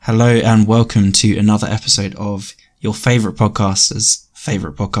Hello and welcome to another episode of your favourite podcaster's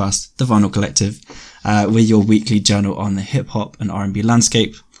favourite podcast, The Vinyl Collective, with your weekly journal on the hip-hop and R&B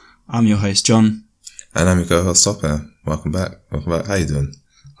landscape. I'm your host, John. And I'm your co-host, Topper. Welcome back. How you doing?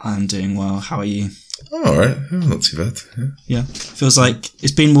 I'm doing well. How are you? I'm alright. Not too bad. Yeah. Feels like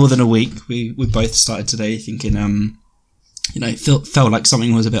it's been more than a week. We both started today thinking, felt like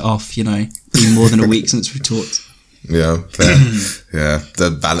something was a bit off, been more than a week since we talked. Yeah, fair. Yeah,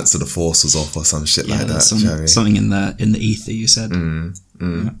 the balance of the force was off or some shit like that. Something in the ether, you said. Yeah.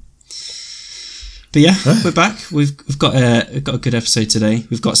 But yeah, we're back. We've got a good episode today.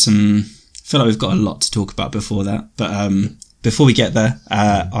 I feel like we've got a lot to talk about before that. But before we get there,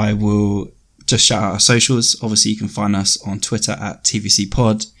 I will just shout out our socials. Obviously, you can find us on Twitter at TVC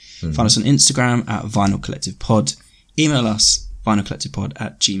Pod. Find us on Instagram at Vinyl Collective Pod. Email us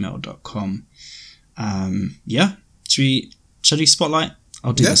vinylcollectivepod@gmail.com. Should I do spotlight?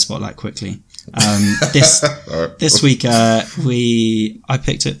 I'll do the spotlight quickly. This week, I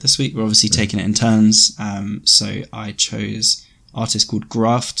picked it this week. We're obviously taking it in turns. So I chose an artist called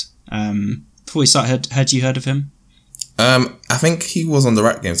Graft. Before we start, had you heard of him? I think he was on the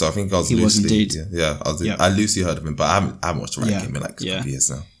Rap Game, so I think he was indeed. I loosely heard of him, but I haven't watched the Rap Game in like a couple years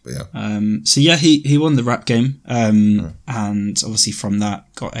now. But yeah. He won the Rap Game, and obviously from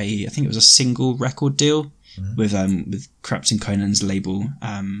that got I think it was a single record deal with Krept and Conan's label,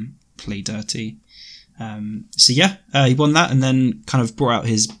 Play Dirty. He won that, and then kind of brought out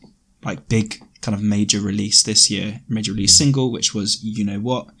his like big kind of major release this year, single, which was You Know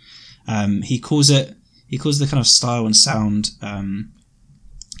What. He calls the kind of style and sound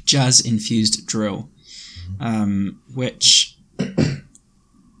jazz infused drill, which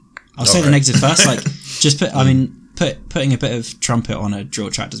I'll say the negative first. Like, just putting a bit of trumpet on a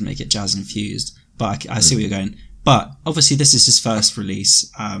drill track doesn't make it jazz infused. But I see where you're going. But obviously, this is his first release.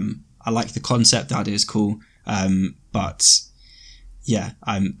 I like the concept. The idea is cool. But yeah,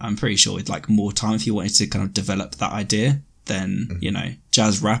 I'm pretty sure with like more time, if you wanted to kind of develop that idea, then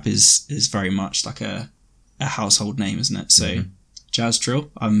jazz rap is very much like a household name, isn't it? So jazz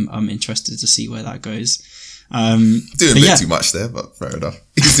drill. I'm interested to see where that goes. Doing a bit too much there, but fair enough.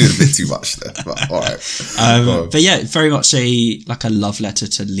 He's doing a bit too much there, but all right. But yeah, very much a love letter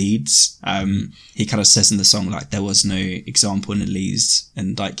to Leeds. He kind of says in the song like there was no example in Leeds,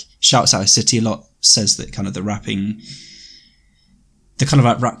 and like shouts out a city a lot. Says that kind of the rap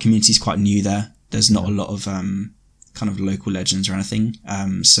community is quite new there. There's not a lot of kind of local legends or anything.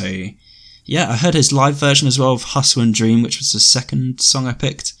 So yeah, I heard his live version as well of Hustle and Dream, which was the second song I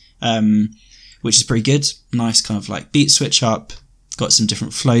picked. Which is pretty good. Nice kind of like beat switch up. Got some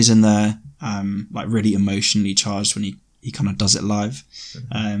different flows in there. Like really emotionally charged when he kind of does it live.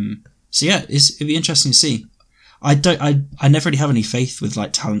 So yeah, it'd be interesting to see. I never really have any faith with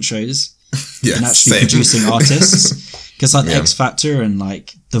like talent shows and actually producing artists. Because like the X Factor and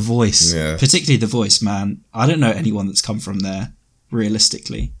like The Voice, particularly The Voice, man, I don't know anyone that's come from there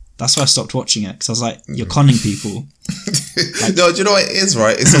realistically. That's why I stopped watching it, because I was like, you're conning people. Like, no, do you know what it is,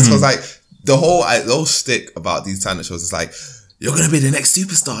 right? It's just because like the whole stick about these talent shows is like, you're going to be the next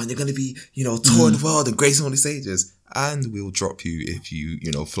superstar and you're going to be, touring the world and gracing all the stages. And we'll drop you if you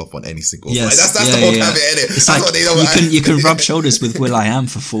flop on any single. Yes. Like, that's the whole caveat, innit? It's like, you can rub shoulders with will.i.am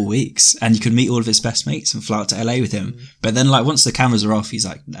for 4 weeks and you can meet all of his best mates and fly out to LA with him. But then like once the cameras are off, he's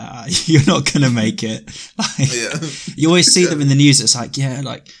like, nah, you're not going to make it. Like, you always see them in the news. It's like,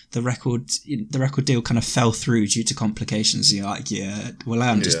 like the record deal kind of fell through due to complications. And you're like,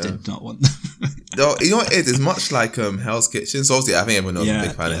 will.i.am just did not want them. No, you know what it is? It's much like Hell's Kitchen. So obviously I think everyone knows I'm a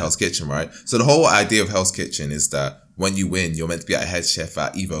big fan of Hell's Kitchen, right? So the whole idea of Hell's Kitchen is that when you win, you're meant to be a head chef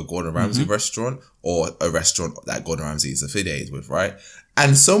at either a Gordon Ramsay restaurant or a restaurant that Gordon Ramsay is affiliated with, right?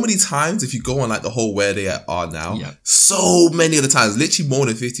 And so many times, if you go on like the whole where they are now, so many of the times, literally more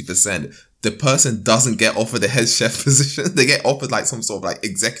than 50%, the person doesn't get offered the head chef position. They get offered like some sort of like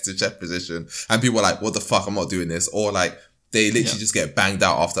executive chef position. And people are like, what the fuck, I'm not doing this. Or like, they literally just get banged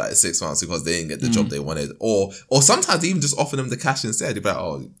out after like 6 months because they didn't get the job they wanted. Or sometimes they even just offer them the cash instead. You'd be like,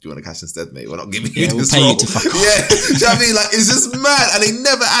 oh, do you want the cash instead, mate? We're not giving you this role. You to fuck off. Yeah. Do you know what I mean? Like, it's just mad. And they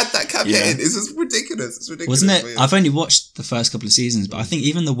never add that caveat in. It's just ridiculous. It's ridiculous. Wasn't it? I've only watched the first couple of seasons, but I think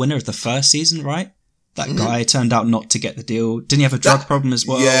even the winner of the first season, right? That guy turned out not to get the deal. Didn't he have a drug problem as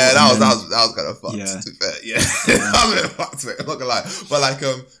well? Yeah, that was kind of fucked, to be fair. Yeah. I'm a bit fucked, mate. I'm not gonna lie. But like,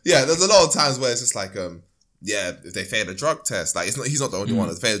 there's a lot of times where it's just like, if they fail a drug test, like he's not the only one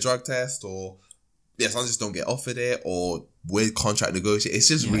that's failed a drug test, or some just don't get offered it, or weird contract negotiation. It's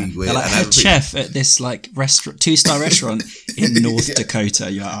just really weird. They're like chef at this like restaurant, 2-star restaurant in North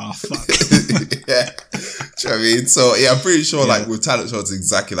Dakota. You're like, oh fuck. Yeah. Do you know what I mean? So yeah, I'm pretty sure like with talent shows it's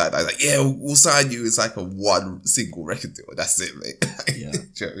exactly like that. Like, yeah, we'll sign you. It's like a one single record deal. That's it, mate. Yeah. Do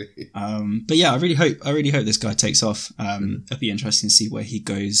you know what I mean? But yeah, I really hope this guy takes off. It'll be interesting to see where he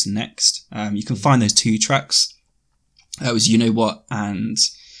goes next. You can find those 2 tracks. That was You Know What and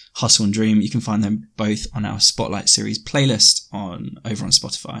Hustle and Dream. You can find them both on our Spotlight series playlist over on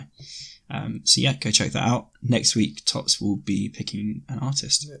Spotify. So yeah, go check that out. Next week, Tops will be picking an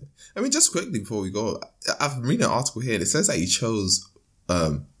artist. Yeah. I mean, just quickly before we go, I've read an article here and it says that he chose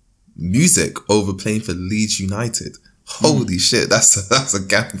music over playing for Leeds United. Holy shit, that's a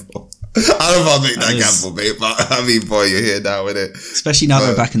gamble. I don't know if I'll make that gamble, mate, but I mean, boy, you're here now with it. Especially now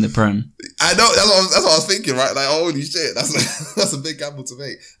they're back in the Prem. I know, that's what I was thinking, right? Like, holy shit, that's a big gamble to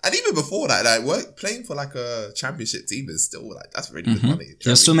make. And even before that, like, playing for like a championship team is still like, that's really good money.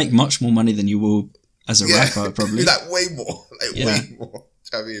 You'll still make much more money than you will as a rapper, probably. Like, way more. Way more.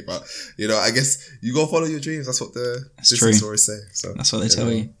 I mean, but I guess you go follow your dreams. That's what the stories say. So that's what they tell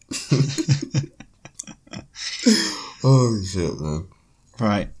you. Holy shit, man!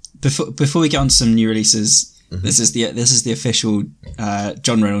 Right, before we get on to some new releases, this is the official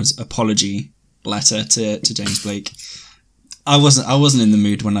John Reynolds apology letter to James Blake. I wasn't in the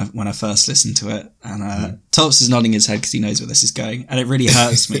mood when I first listened to it, and Tops is nodding his head because he knows where this is going, and it really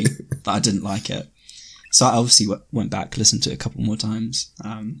hurts me that I didn't like it. So I obviously went back, listened to it a couple more times,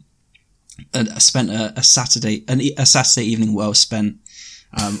 and I spent a Saturday evening well spent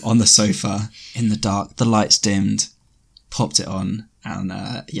on the sofa in the dark. The lights dimmed, popped it on, and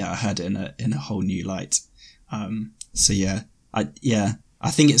I heard it in a whole new light. I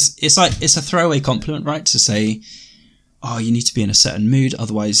think it's a throwaway compliment, right? To say, oh, you need to be in a certain mood,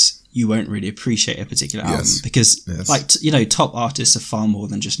 otherwise you won't really appreciate a particular album. Because top artists are far more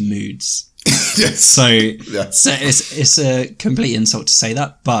than just moods. Yes. So it's a complete insult to say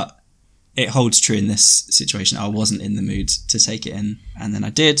that, but it holds true in this situation. I wasn't in the mood to take it in, and then I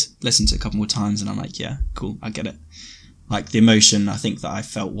did listen to it a couple more times, and I'm like, yeah, cool, I get it. Like, the emotion I think that I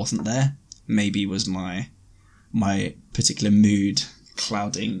felt wasn't there. Maybe was my particular mood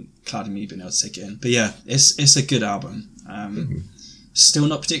clouding me being able to take it in. But yeah, it's a good album. Still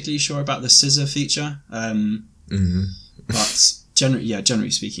not particularly sure about the Scissor feature, but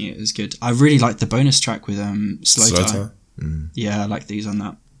generally speaking, it was good. I really liked the bonus track with Slow Tie. Yeah, I like these on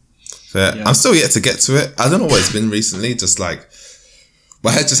that. Yeah. I'm still yet to get to it. I don't know what it's been recently. Just like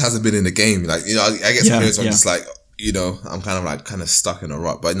my head just hasn't been in the game. Like, I get to periods where I'm just like, I'm kind of stuck in a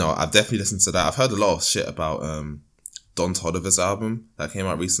rut. But no, I've definitely listened to that. I've heard a lot of shit about Don Toliver's album that came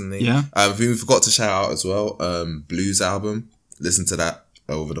out recently. Yeah. We forgot to shout out as well. Blues album. Listen to that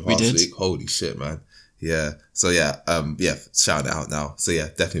over the past week. Holy shit, man. Yeah. So shout it out now. So yeah,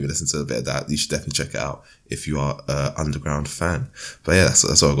 definitely listen to a bit of that. You should definitely check it out if you are an underground fan. But yeah,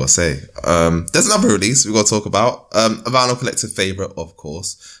 that's all I've got to say. There's another release we've got to talk about. A Vinyl Collective favourite, of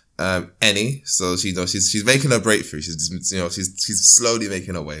course. Eni. So she's making her breakthrough. She's slowly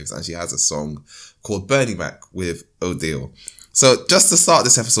making her waves, and she has a song called Bernie Mac with Odile. So just to start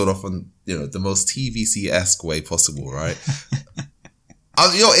this episode off on the most TVC-esque way possible, right?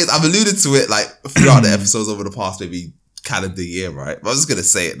 I've alluded to it like throughout the episodes over the past maybe calendar year, right? But I'm just gonna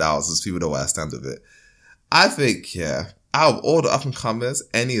say it now so people know where I stand with it. I think, out of all the up and comers,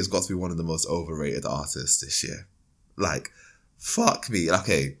 Eni has got to be one of the most overrated artists this year. Like, fuck me.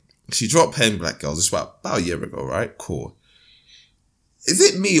 Okay, she dropped Pen Black Girls just about a year ago, right? Cool. Is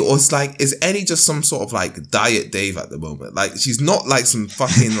it me, or is Eni just some sort of like Diet Dave at the moment? Like, she's not like some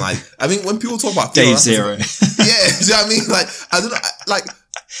fucking like, I mean, when people talk about Dave Zero. Yeah, do you know what I mean? Like, I don't know, like,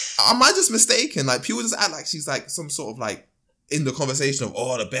 am I just mistaken? Like, people just act like she's like some sort of like in the conversation of,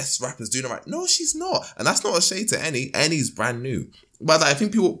 the best rappers doing it right. No, she's not. And that's not a shade to Eni. Eni's brand new. But I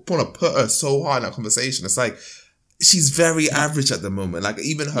think people want to put her so high in that conversation. It's like, she's very average at the moment. Like,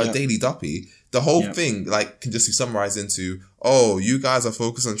 even her Daily Duppy, the whole thing, like, can just be summarized into, you guys are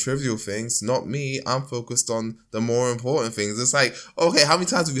focused on trivial things, not me. I'm focused on the more important things. It's like, okay, how many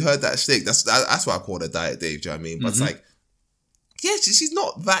times have you heard that shtick? That's why I call her Diet Dave, do you know what I mean? But it's like, yeah, she's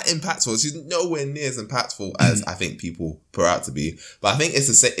not that impactful. She's nowhere near as impactful as I think people put her out to be. But I think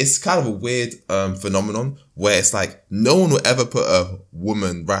it's kind of a weird phenomenon where it's like, no one will ever put a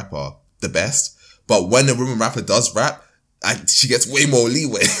woman rapper the best. But when a woman rapper does rap, she gets way more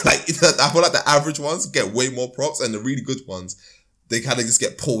leeway. Like, I feel like the average ones get way more props, and the really good ones, they kind of just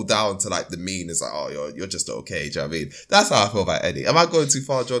get pulled down to like the mean. It's like, you're just okay. Do you know what I mean? That's how I feel about Eni. Am I going too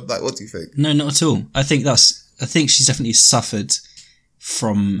far, John? Like, what do you think? No, not at all. I think she's definitely suffered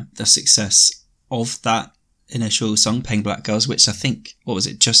from the success of that initial song, Paying Black Girls, which I think, what was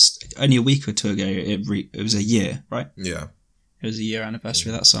it, just only a week or two ago, it was a year, right? Yeah. It was a year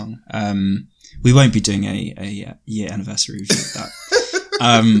anniversary of that song. We won't be doing a year anniversary review of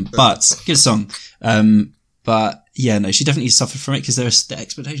that. But good song. But yeah, no, she definitely suffered from it because the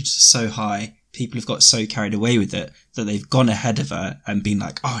expectations are so high. People have got so carried away with it that they've gone ahead of her and been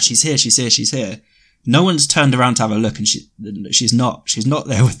like, oh, she's here. No one's turned around to have a look, and she's not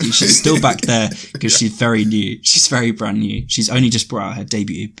there with you. She's still back there because she's very new. She's very brand new. She's only just brought out her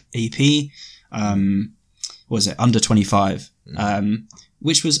debut EP. What was it? Under 25.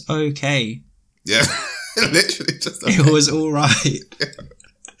 Which was okay. Yeah. Literally just okay. It was all right.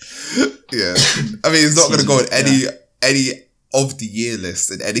 Yeah. I mean, it's not going to go in any of the year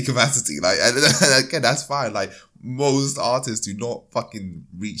list in any capacity. Like, and again, that's fine. Like, most artists do not fucking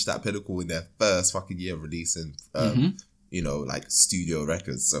reach that pinnacle in their first fucking year of releasing, you know, like studio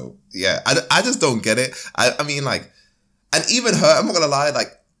records. So yeah, I just don't get it. I mean, like, and even her, I'm not gonna lie, like,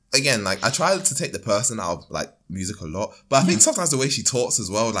 again, like, I try to take the person out of like music a lot, but I think sometimes the way she talks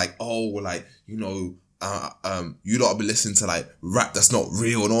as well, like, oh, like, you know, you lot be listening to like rap that's not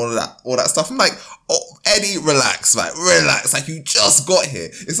real and all that stuff. I'm like, oh, Eddie, relax, like, you just got here.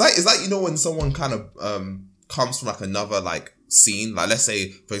 It's like, you know, when someone kind of, comes from like another like scene, like let's say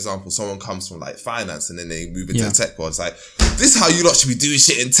for example someone comes from like finance and then they move into the tech world. It's like, this is how you lot should be doing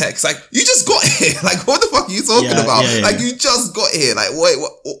shit in tech. It's like, you just got here. Like, what the fuck are you talking about? Like, you just got here. Like, wait,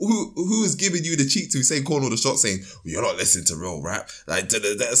 who is giving you the cheek to say, calling all the shots saying, well, you're not listening to real rap? Like,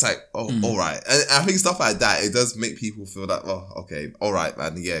 it's like, oh, all right. And I think stuff like that, it does make people feel like, oh, okay, all right,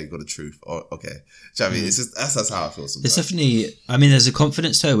 man. Yeah, you got the truth. Oh, okay. Do you know what I mean? It's just, that's how I feel sometimes. It's definitely, I mean, there's a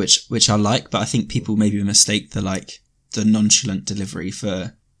confidence to her, which I like, but I think people maybe mistake the nonchalant delivery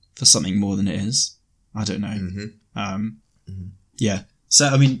for something more than it is. I don't know. Yeah. So,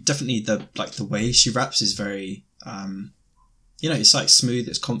 I mean, definitely the way she raps is very, you know, it's like smooth,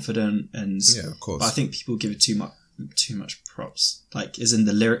 it's confident, and yeah, of course. But I think people give it too much props. Like, as in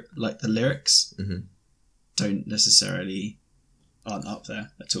the lyrics don't necessarily aren't up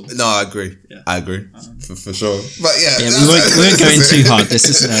there at all. No, I agree. Yeah. I agree for sure. But yeah, we won't go in too hard. This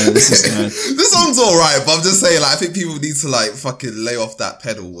is this song's all right, but I'm just saying, like, I think people need to like fucking lay off that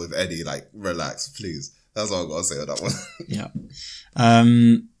pedal with Eddie. Like, relax, please. That's all I've got to say on that one. Yeah.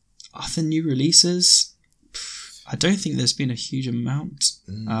 Other new releases, I don't think there's been a huge amount.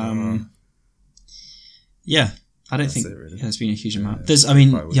 Yeah, I don't think there's been a huge amount. There's, I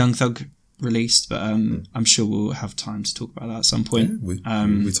mean, Young Thug released, but I'm sure we'll have time to talk about that at some point. Yeah,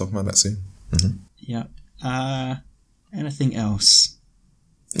 we talk about that soon. Yeah. Anything else?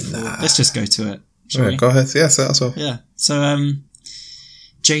 Let's just go to it. Shall we? Go ahead. Yeah, so that's all. Yeah. So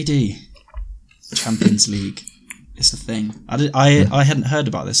JD Champions League is the thing. I hadn't heard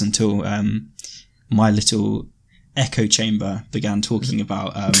about this until my little echo chamber began talking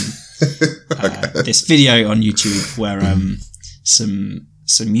about this video on YouTube where some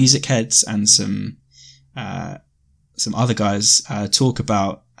music heads and some other guys talk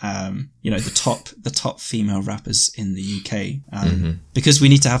about you know, the top female rappers in the UK because we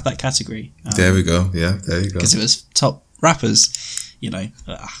need to have that category. There we go. Yeah, there you go. Because it was top rappers, you know,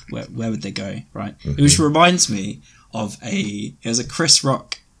 where would they go, right? Which reminds me of there's a Chris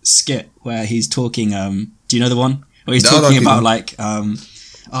Rock skit where he's talking. Do you know the one where he's talking about like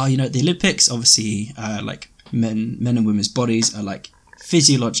you know, the Olympics, obviously, like men and women's bodies are like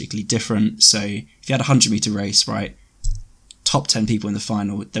physiologically different. So if you had a 100-meter race, right, top 10 people in the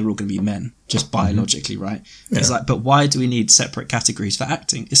final, they're all going to be men, just biologically, right? Yeah. It's like, but why do we need separate categories for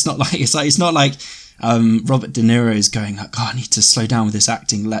acting? It's not like Robert De Niro is going like, oh, I need to slow down with this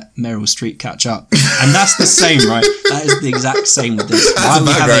acting, let Meryl Streep catch up. And that's the same, right? That is the exact same with this.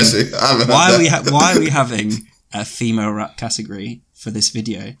 Why are we having a female rap category for this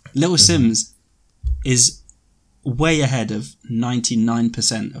video? Lil Sims is way ahead of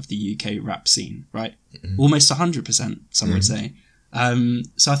 99% of the UK rap scene, right? Almost 100%, some would say.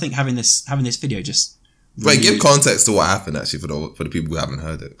 So I think having this video just wait, give context to what happened actually for the people who haven't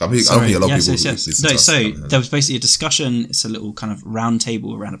heard it. I don't think a lot of people. So there was basically a discussion. It's a little kind of round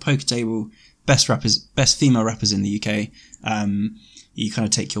table around a poker table. Best female rappers in the UK. You kind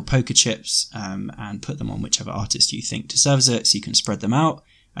of take your poker chips and put them on whichever artist you think deserves it. So you can spread them out,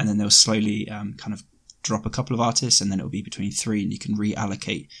 and then they'll slowly kind of drop a couple of artists, and then it'll be between three, and you can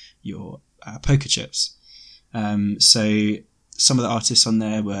reallocate your poker chips. So some of the artists on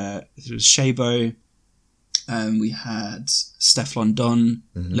there was Shabo. We had Stefflon Don,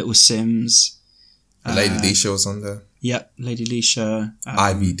 Little Sims. Lady Leisha was on there. Yep, Lady Leisha.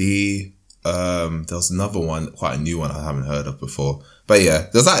 IVD. There was another one, quite a new one I haven't heard of before. But yeah,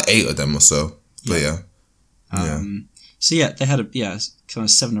 there's like 8 of them or so. But yeah. So yeah, they had kind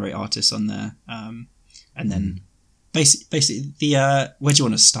of 7 or 8 artists on there. And then basically, the where do you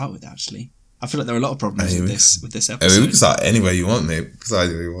want to start with? Actually, I feel like there are a lot of problems with this episode. I mean, we can start anywhere you want, mate. Start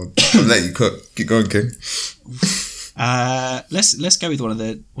anywhere you want. I'll let you cook. Keep going, King. Let's go with one of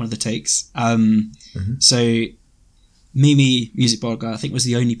the takes. So Mimi Music Blogger, I think, was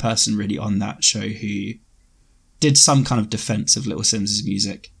the only person really on that show who did some kind of defense of Little Sims'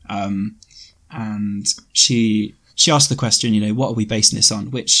 music. And she asked the question, what are we basing this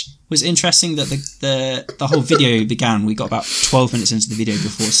on? Which was interesting that the whole video began. We got about 12 minutes into the video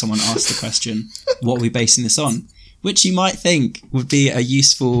before someone asked the question, what are we basing this on? Which you might think would be a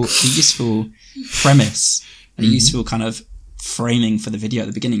useful premise, a useful kind of framing for the video at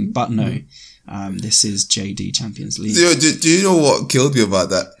the beginning, but no. This is JD Champions League. Do you know what killed me about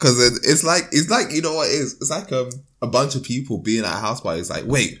that? Because it's like you know what it is? It's like a bunch of people being at a house party. It's like,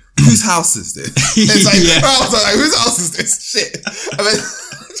 wait, whose house is this? It's like, yeah. I was like, whose house is this? Shit. And then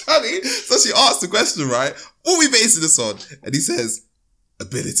Charlie, so she asked the question, right? What are we basing this on? And he says,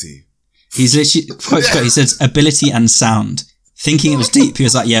 ability. He's literally, he says ability and sound. Thinking it was deep, he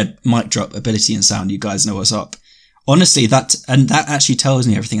was like, yeah, mic drop, ability and sound. You guys know what's up. Honestly, that actually tells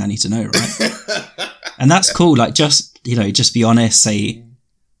me everything I need to know, right? And that's cool. Like, just be honest. Say,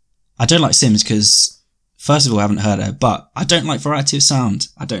 I don't like Sims because, first of all, I haven't heard her, but I don't like variety of sound.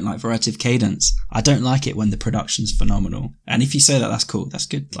 I don't like variety of cadence. I don't like it when the production's phenomenal. And if you say that, that's cool. That's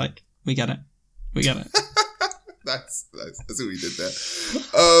good. Like, we get it. That's what we did there.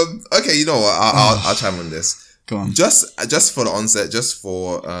 Okay, you know what? I'll chime on this. Go on. Just for the onset, just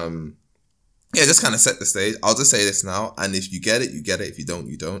for just kind of set the stage. I'll just say this now, and if you get it, you get it. If you don't,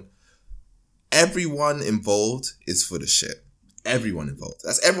 you don't. Everyone involved is for the shit. Everyone involved.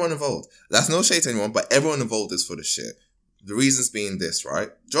 That's everyone involved. That's no shade to anyone, but everyone involved is for the shit. The reasons being this, right?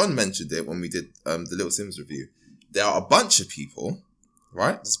 John mentioned it when we did the Little Sims review. There are a bunch of people,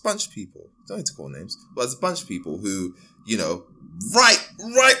 right? There's a bunch of people. Don't need to call names, but there's a bunch of people who,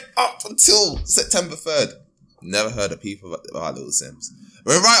 right up until September 3rd, never heard of people about Little Sims.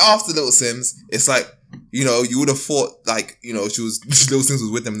 But right after Little Sims, it's like, you would have thought, like, Little Sims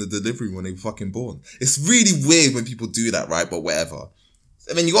was with them in the delivery when they were fucking born. It's really weird when people do that, right? But whatever.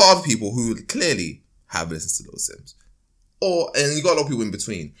 I mean, you got other people who clearly have listened to Little Sims. And you got a lot of people in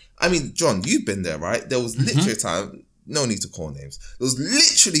between. I mean, John, you've been there, right? There was literally a time, no need to call names. There was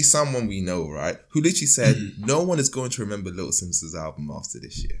literally someone we know, right? Who literally said, no one is going to remember Little Sims' album after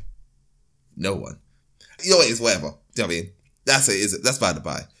this year. No one. It's whatever. Do you know what I mean? That's it, is it? That's by the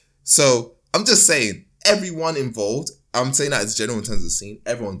by. So, I'm just saying, everyone involved, I'm saying that as general in terms of the scene,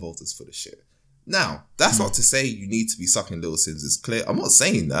 everyone involved is for the shit. Now, that's not to say you need to be sucking Little Sims, it's clear. I'm not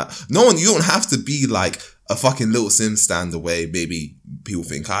saying that. You don't have to be like a fucking Little Sims stand the way maybe people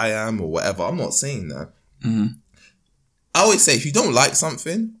think I am or whatever. I'm not saying that. I always say, if you don't like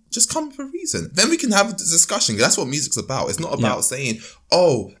something, just come for a reason. Then we can have a discussion. That's what music's about. It's not about saying,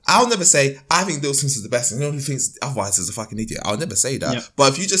 I'll never say, I think Little Sims is the best, and anyone who thinks otherwise is a fucking idiot. I'll never say that. Yep.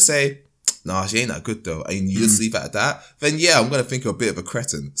 But if you just say, nah, she ain't that good though, and you just leave it at that, then I'm going to think you're a bit of a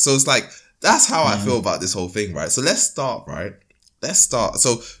cretin. So it's like, that's how I feel about this whole thing, right? So let's start, right?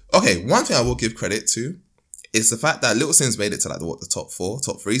 So, okay, one thing I will give credit to is the fact that Little Sims made it to like the top 4,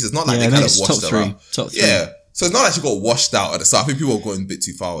 top 3. So it's not like they kind of washed it out. Top 3. Yeah. So it's not like she got washed out at the start. I think people are going a bit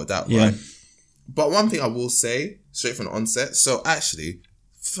too far with that, right? But one thing I will say, straight from the onset, so actually,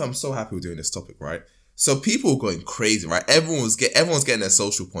 I'm so happy we're doing this topic, right? So people were going crazy, right? Everyone's getting their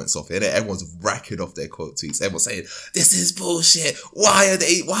social points off it. Everyone's racking off their quote tweets. Everyone's saying, this is bullshit. Why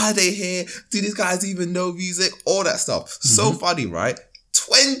are they here? Do these guys even know music? All that stuff. So funny, right?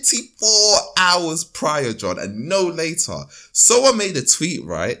 24 hours prior, John, and no later, someone made a tweet,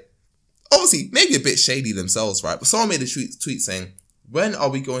 right? Obviously, maybe a bit shady themselves, right? But someone made a tweet saying, when are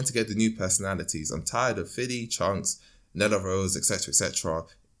we going to get the new personalities? I'm tired of Fiddy, Chunks, Nella Rose, etc.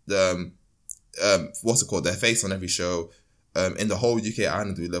 What's it called? Their face on every show. In the whole UK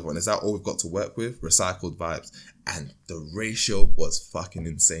Island we live on. Is that all we've got to work with? Recycled vibes. And the ratio was fucking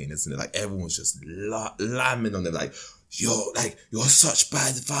insane, isn't it? Like, everyone was just lambing on them. Like, you're such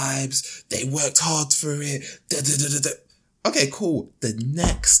bad vibes. They worked hard for it. Okay, cool. The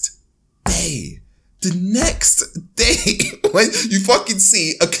next day, when you fucking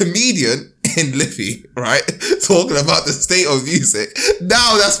see a comedian in Liffey, right, talking about the state of music,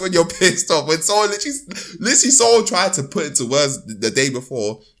 now that's when you're pissed off. When someone literally someone tried to put into words the day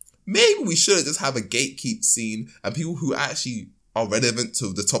before, maybe we shouldn't just have a gatekeep scene, and people who actually are relevant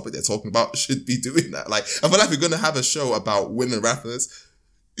to the topic they're talking about should be doing that. Like, I feel like we're going to have a show about women rappers,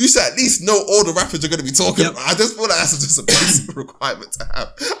 you should at least know all the rappers you're going to be talking about. I just feel like that's just a basic requirement to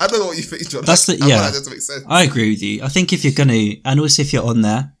have. I don't know what you think, John. That doesn't make sense. I agree with you. I think if you're going to, and also if you're on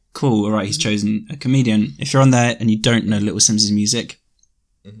there, cool, all right, he's chosen a comedian. If you're on there and you don't know Little Sims' music,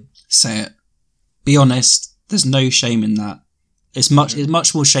 say it. Be honest. There's no shame in that. It's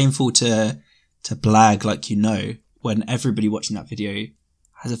much more shameful to blag like you know when everybody watching that video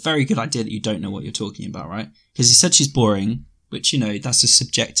has a very good idea that you don't know what you're talking about, right? Because he said she's boring, which, you know, that's a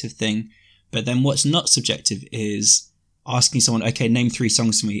subjective thing. But then what's not subjective is asking someone, okay, name 3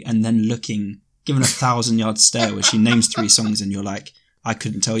 songs for me, and then giving a 1,000-yard stare where she names 3 songs and you're like, I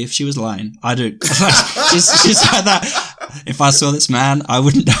couldn't tell you if she was lying. I don't. Just like that. If I saw this man, I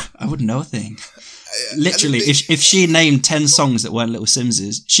wouldn't know a thing. Literally, if she named 10 songs that weren't Little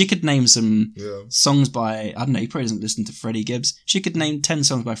Sims's, she could name some songs by, I don't know, he probably doesn't listen to Freddie Gibbs. She could name 10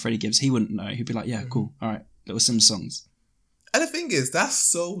 songs by Freddie Gibbs. He wouldn't know. He'd be like, yeah, cool. All right. Little Sims songs. And the thing is, that's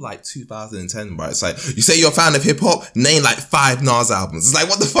so like 2010, right? It's like, you say you're a fan of hip hop, name like 5 Nas albums. It's like,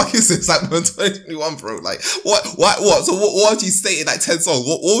 what the fuck is this? Like, we're in 2021, bro. Like, what? So what would you state in like 10 songs?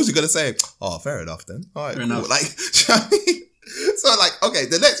 What was you going to say? Oh, fair enough then. All right, cool. Enough. Like, do you know what I mean? So like, okay,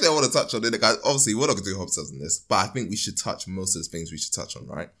 the next thing I want to touch on, guys, obviously we're not going to do hot sauce on this, but I think we should touch most of the things we should touch on,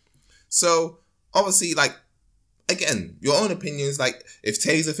 right? So, obviously, like, again, your own opinions, like, if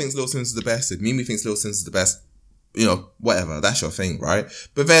Taser thinks Lil Sims is the best, if Mimi thinks Lil Sims is the best, you know, whatever, that's your thing, right?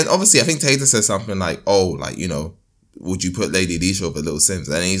 But then, obviously, I think Taser says something like, oh, like, you know, would you put Lady Leisha over Lil Sims?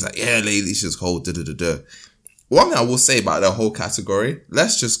 And then he's like, yeah, Lady Leisha's cold, da-da-da-da. One thing I will say about the whole category,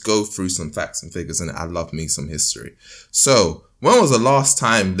 let's just go through some facts and figures, and I love me some history. So, when was the last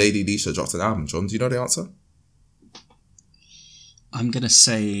time Lady Leisha dropped an album, John? Do you know the answer? I'm going to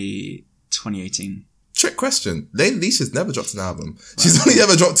say 2018. Trick question. Lady Leisha's never dropped an album. She's only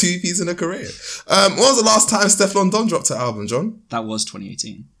ever dropped 2 EPs in her career. When was the last time Stefflon Don dropped an album, John? That was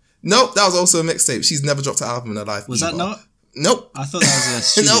 2018. Nope, that was also a mixtape. She's never dropped an album in her life. Was either. That not? Nope. I thought that was a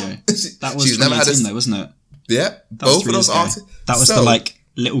studio. Nope. That was 2018 though, wasn't it? Yeah, both of those artists. That was the like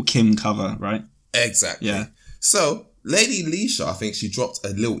Little Kim cover, right? Exactly. Yeah. So Lady Leisha, I think she dropped a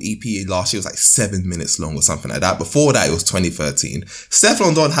little EP last year. It was like 7 minutes long or something like that. Before that, it was 2013.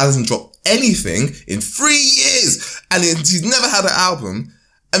 Stefflon Don hasn't dropped anything in 3 years, and he's never had an album.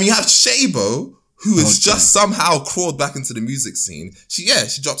 I mean, you have Shabo, who has just somehow crawled back into the music scene. She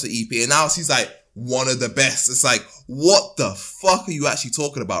dropped an EP, and now she's like one of the best. It's like, what the fuck are you actually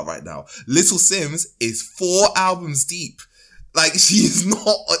talking about right now? Little Sims is 4 albums deep. Like, she is not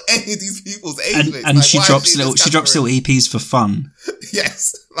on any of these people's age lists. And like, she drops little EPs for fun.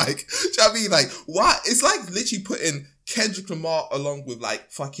 Yes. Like, do you know what I mean? Like, why? It's like literally putting Kendrick Lamar along with like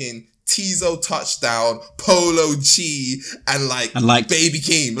fucking Tizo Touchdown, Polo G, and like Baby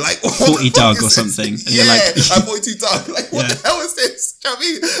Keem. Like, 40 Doug or something. And you're like, 42 Doug. Like, what the hell is this? Do you know what I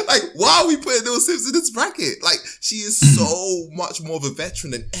mean? Like, why are we putting Lil Sims in this bracket? Like, she is so much more of a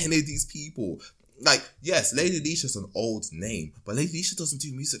veteran than any of these people. Like, yes, Lady Leisha's an old name, but Lady Leisha doesn't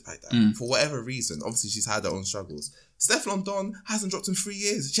do music like that for whatever reason. Obviously, she's had her own struggles. Stefflon Don hasn't dropped in 3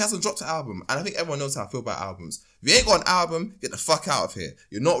 years. She hasn't dropped an album, and I think everyone knows how I feel about albums. If you ain't got an album, get the fuck out of here.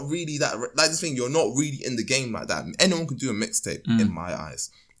 You're not really that, like this thing, you're not really in the game like that. Anyone can do a mixtape, in my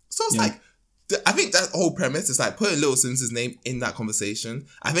eyes. So it's like, I think that whole premise is like putting Lil Sims' name in that conversation.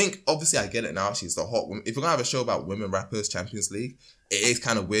 I think, obviously, I get it now. She's the hot woman. If we're going to have a show about women rappers, Champions League, it is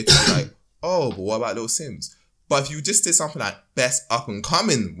kind of weird to be like, oh, but what about Lil Sims? But if you just did something like best up and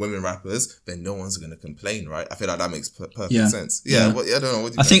coming women rappers, then no one's going to complain, right? I feel like that makes perfect sense. Yeah. Well, I don't know.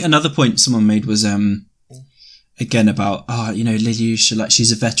 What do you think another point someone made was, again, about, Lady Leisha, like,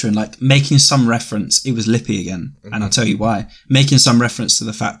 she's a veteran, like, making some reference. It was Lippy again. And I'll tell you why. Making some reference to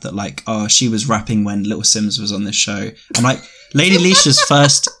the fact that, like, she was rapping when Little Sims was on this show. I'm like, Lady Leisha's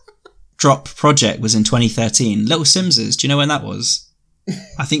first drop project was in 2013. Little Sims's, do you know when that was?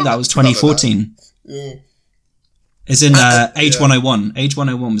 I think that was 2014. Yeah. It's in Age 101. Age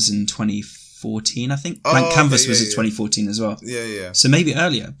 101 was in 2014, I think. Blank Canvas was in 2014 as well. Yeah. So maybe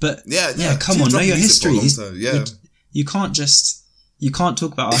earlier. But yeah, come on, know your history. You can't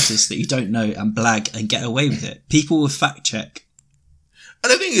talk about artists that you don't know and blag and get away with it. People will fact check.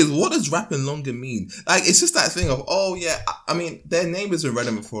 And the thing is, what does rapping longer mean? Like, it's just that thing of, I mean, their name has been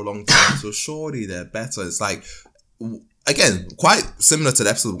relevant for a long time, so surely they're better. It's like, again, quite similar to the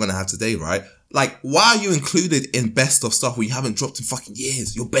episode we're going to have today, right? Like, why are you included in best of stuff when you haven't dropped in fucking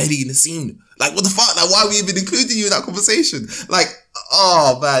years? You're barely in the scene. Like, what the fuck? Like, why are we even including you in that conversation? Like,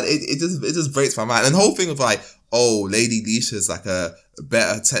 oh man, it just breaks my mind. And the whole thing of like, Lady Leisha's like a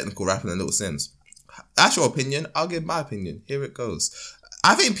better technical rapper than Little Sims. That's your opinion. I'll give my opinion. Here it goes.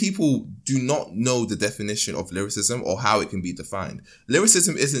 I think people do not know the definition of lyricism or how it can be defined.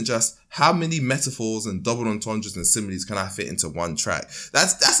 Lyricism isn't just how many metaphors and double entendres and similes can I fit into one track.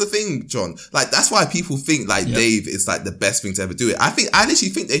 That's the thing, John. Like, that's why people think like Dave is like the best thing to ever do it. I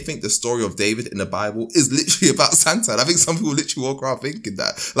literally think they think the story of David in the Bible is literally about Santa. And I think some people literally walk around thinking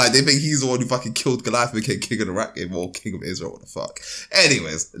that. Like, they think he's the one who fucking killed Goliath and became king of the Iraq game or king of Israel. What the fuck?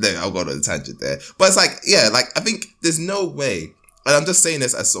 Anyways, I'll go on a tangent there. But it's like, yeah, like, I think there's no way. And I'm just saying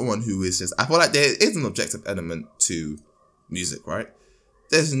this as someone who is just, I feel like there is an objective element to music, right?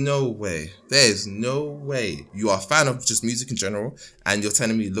 There's no way you are a fan of just music in general and you're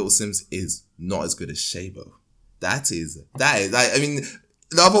telling me Little Simz is not as good as Shabo. That is, like, I mean,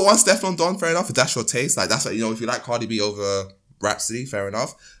 the other one, Stefflon Don, fair enough. If that's your taste, like, that's what, you know, if you like Cardi B over Rhapsody, fair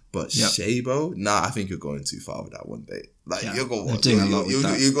enough. But Shabo, nah, I think you're going too far with that one, babe. Like, you're going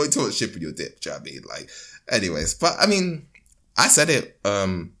too much ship in your dip, do you know what I mean? Like, anyways, but I mean, I said it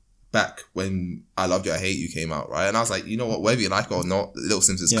back when I Loved You, I Hate You came out, right? And I was like, you know what, whether you like it or not, Little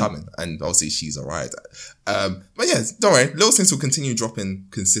Simz is coming. And obviously she's alright. But yeah, don't worry. Little Simz will continue dropping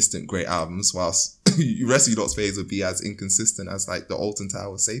consistent great albums whilst the rest of you lot's phase will be as inconsistent as like the Alton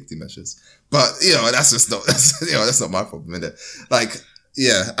Tower safety measures. But, you know, that's not my problem, is it? Like,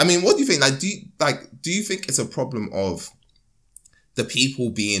 yeah. I mean, what do you think? Like, do you think it's a problem of the people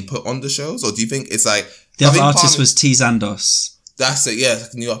being put on the shows? Or do you think it's like... The other artist was T. Zandos. That's it, yeah.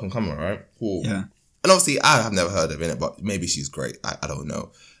 New York and Comer, right? Cool. Yeah. And obviously, I have never heard of it, but maybe she's great. I don't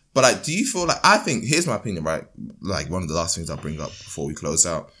know. But like, do you feel like... I think... Here's my opinion, right? Like, one of the last things I'll bring up before we close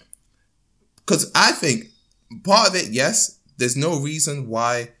out. Because I think part of it, yes, there's no reason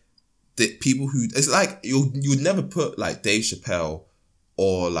why the people who... It's like, you'd never put like Dave Chappelle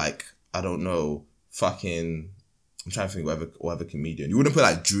or like, I don't know, fucking... I'm trying to think whatever comedian. You wouldn't put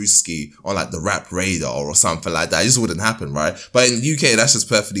like Drewski on like the Rap Radar or something like that. It just wouldn't happen, right? But in the UK, that's just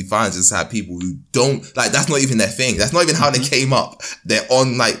perfectly fine. Just have people who don't, like, that's not even their thing. That's not even how they came up. They're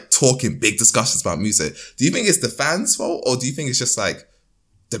on like talking big discussions about music. Do you think it's the fans' fault, or do you think it's just like,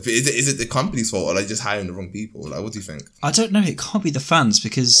 is it the company's fault, or like just hiring the wrong people? Like, what do you think? I don't know. It can't be the fans,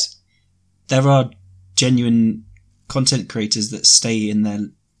 because there are genuine content creators that stay in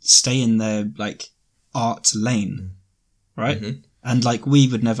their like art lane, right? Mm-hmm. And like, we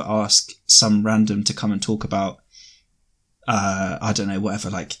would never ask some random to come and talk about I don't know, whatever,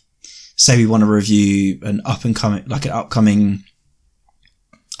 like, say we want to review an upcoming,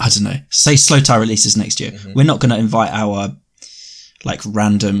 I don't know, say Slow Tie releases next year. Mm-hmm. We're not going to invite our like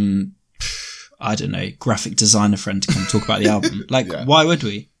random, I don't know, graphic designer friend to come talk about the album. Like, why would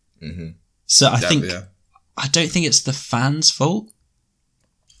we? Mm-hmm. So I don't think it's the fans' fault.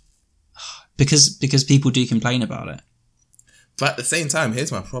 Because people do complain about it. But at the same time,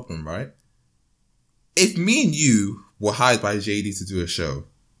 here's my problem, right? If me and you were hired by JD to do a show,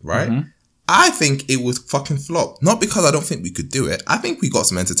 right? Mm-hmm. I think it would fucking flop. Not because I don't think we could do it. I think we got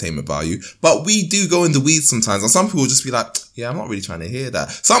some entertainment value, but we do go in the weeds sometimes. And some people just be like, yeah, I'm not really trying to hear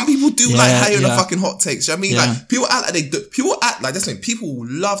that. Some people do like hearing the fucking hot takes. You know what I mean? Like, people act like they do. People act like, that's the thing. People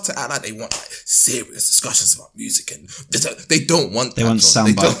love to act like they want like serious discussions about music, and they don't want that. They want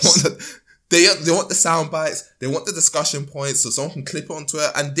sound bites. They want the sound bites. They want the discussion points so someone can clip it onto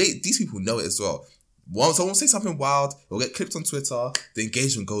it. And these people know it as well. Once someone say something wild, it'll get clipped on Twitter. The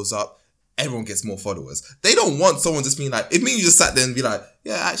engagement goes up. Everyone gets more followers. They don't want someone just being like, if me and you just sat there and be like,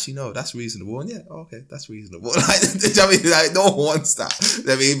 yeah, actually, no, that's reasonable. And yeah, okay, that's reasonable. Like, you know what I mean? Like, no one wants that. You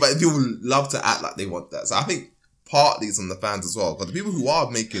know what I mean? But people love to act like they want that. So I think partly it's on the fans as well. Because the people who are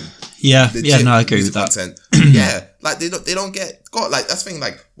making I agree with that. Content, like they don't get like, that's the thing.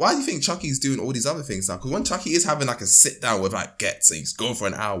 Like, why do you think Chucky's doing all these other things now? Because when Chucky is having like a sit down with like Gets and he's going for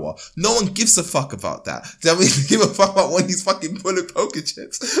an hour, no one gives a fuck about that. Do you know what I mean? They give a fuck about when he's fucking pulling poker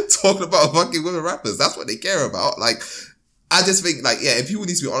chips, talking about fucking women rappers. That's what they care about. Like, I just think like, if people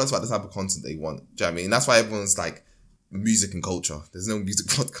need to be honest about the type of content they want, do you know what I mean? That's why everyone's like, music and culture. There's no music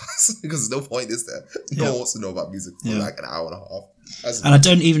podcast because there's no point, is there? No one wants to know about music for like an hour and a half. And I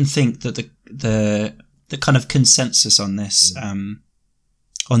don't even think that the kind of consensus on this,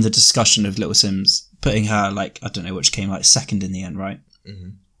 on the discussion of Little Simz, putting her like, I don't know, which came like second in the end, right?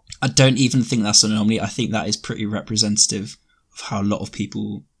 Mm-hmm. I don't even think that's an anomaly. I think that is pretty representative of how a lot of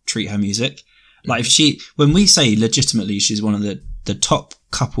people treat her music. Mm-hmm. Like, when we say legitimately she's one of the top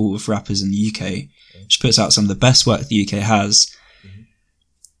couple of rappers in the UK, she puts out some of the best work the UK has. Mm-hmm.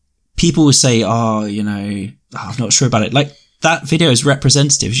 People will say, I'm not sure about it. Like, that video is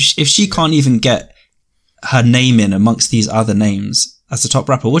representative. If she can't even get her name in amongst these other names as the top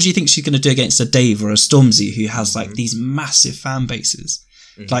rapper, what do you think she's going to do against a Dave or a Stormzy who has like these massive fan bases?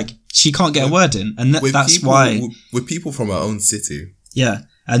 Mm-hmm. Like, she can't get a word in. And that's why... With people from her own city, Yeah.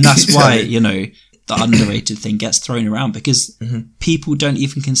 And that's why, you know, the underrated thing gets thrown around because people don't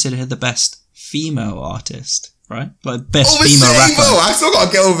even consider her the best female artist, right? Like best female rapper. I still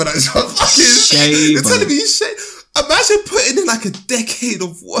gotta get over that. You're telling me imagine putting in like a decade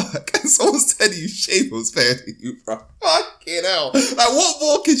of work and someone's telling you Shavo's better than you, bro. Fucking hell. Like, what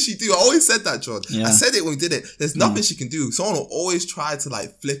more can she do? I always said that, John. Yeah. I said it when we did it. There's nothing she can do. Someone will always try to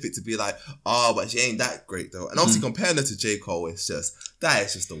like flip it to be like, oh, but she ain't that great though. And obviously comparing her to J. Cole, that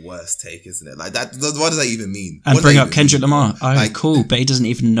is just the worst take, isn't it? Like that, what does that even mean? And bring up Kendrick Lamar. Oh, like, cool. But he doesn't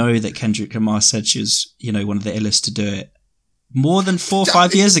even know that Kendrick Lamar said she was, you know, one of the illest to do it. More than 4 or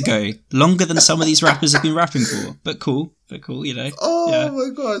 5 years ago. Longer than some of these rappers have been rapping for. But cool, you know. Oh yeah. My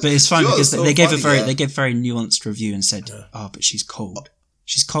god. But it's fine because they gave they gave a very nuanced review and said, oh, but she's cold.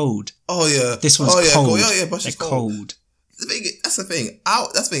 She's cold. Oh yeah. This one's cold. Cool. Yeah, but she's cold. That's the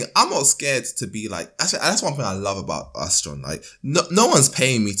thing. I'm not scared to be like. Actually, that's one thing I love about us, John. Like, no one's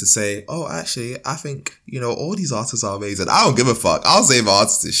paying me to say, "Oh, actually, I think all these artists are amazing." I don't give a fuck. I'll say my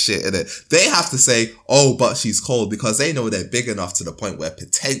artist is shit, innit? They have to say, "Oh, but she's cold," because they know they're big enough to the point where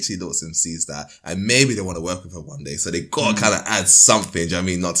potentially Lil Sim sees that, and maybe they want to work with her one day. So they gotta kind of add something. Do you know what I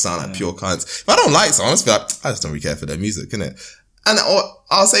mean? Not to sound like pure cunts. If I don't like someone, I just be like, I just don't really care for their music, innit? And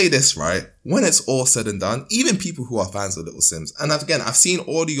I'll say this, right? When it's all said and done, even people who are fans of Little Sims, and again, I've seen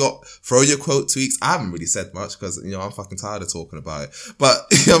all your throw your quote tweets. I haven't really said much because, I'm fucking tired of talking about it. But,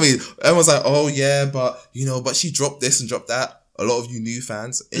 I mean, everyone's like, oh yeah, but she dropped this and dropped that. A lot of you new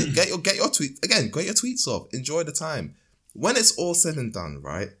fans, get your tweets, again, get your tweets off. Enjoy the time. When it's all said and done,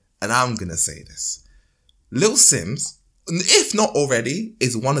 right? And I'm going to say this. Little Sims, if not already,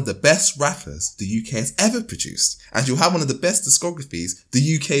 is one of the best rappers the UK has ever produced. And you'll have one of the best discographies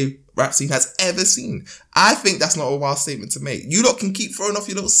the UK rap scene has ever seen. I think that's not a wild statement to make. You lot can keep throwing off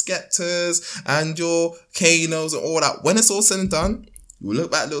your little Skeptors and your Kanos and all that. When it's all said and done, you will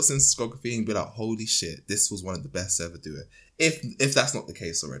look back at Lil Sim's discography and be like, holy shit, this was one of the best to ever do it. If that's not the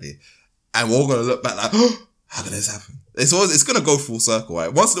case already. And we're all going to look back like, oh, how could this happen? It's going to go full circle,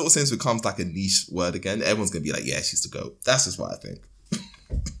 right? Once Little Sims becomes like a niche word again, everyone's going to be like, yeah, she's the GOAT. That's just what I think.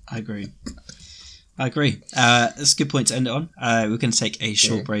 I agree. That's a good point to end it on. We're going to take a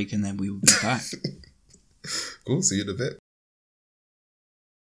short break and then we will be back. Cool. See you in a bit.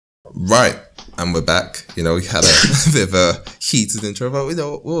 Right. And we're back. We had a bit of a heated intro, but we're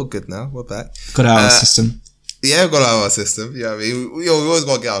all good now. We're back. Got our system. Yeah, we've got our system. Yeah, I mean, we always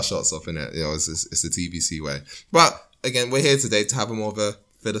got to get our shots off in it. It's the TBC way. But again, we're here today to have a more of a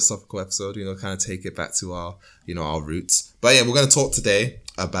philosophical episode. Kind of take it back to our, our roots. But yeah, we're going to talk today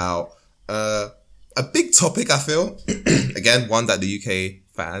about a big topic. I feel again one that the UK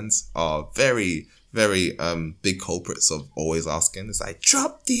fans are very, very big culprits of always asking. It's like,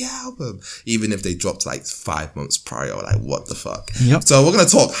 drop the album, even if they dropped like 5 months prior. Like, what the fuck? Yep. So we're gonna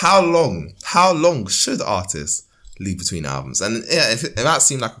talk how long should artists leave between albums? And yeah, it might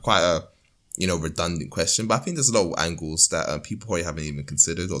seem like quite a redundant question, but I think there's a lot of angles that people probably haven't even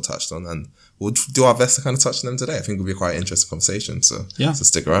considered or touched on, and we'll do our best to kind of touch on them today. I think it'll be quite an interesting conversation, so yeah, so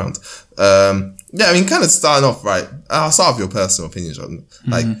stick around. Yeah, I mean, kind of starting off, right, I'll start with your personal opinion, John.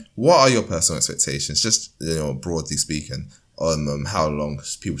 Like, what are your personal expectations, just broadly speaking, on how long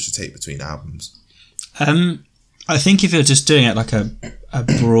people should take between albums? I think if you're just doing it like a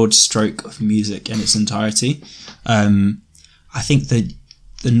broad stroke of music in its entirety, I think the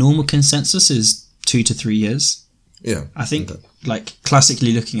normal consensus is 2 to 3 years. Yeah. I think, like,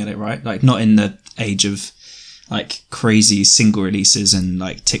 classically looking at it, right? Like, not in the age of, like, crazy single releases and,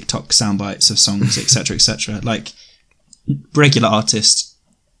 like, TikTok sound bites of songs, etc., etc. Like, regular artists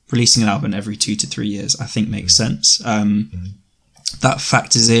releasing an album every 2 to 3 years, I think makes sense. That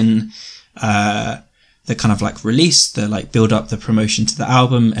factors in the kind of, like, release, the, like, build up the promotion to the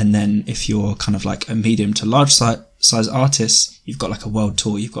album, and then if you're kind of, like, a medium to large size artists, you've got like a world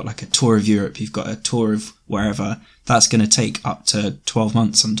tour, you've got like a tour of Europe, you've got a tour of wherever. That's going to take up to 12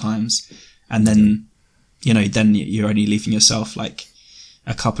 months sometimes. And then, then you're only leaving yourself like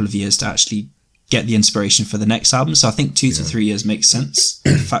a couple of years to actually get the inspiration for the next album. So I think 2 to 3 years makes sense,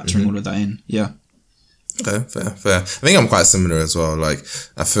 factoring all of that in. Yeah. Okay, fair. I think I'm quite similar as well. Like,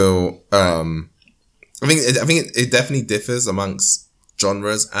 I feel, I think it definitely differs amongst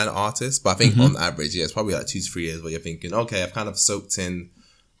genres and artists, but I think on average, yeah, it's probably like 2 to 3 years where you're thinking, okay, I've kind of soaked in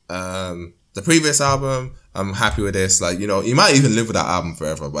the previous album, I'm happy with this. Like, you might even live with that album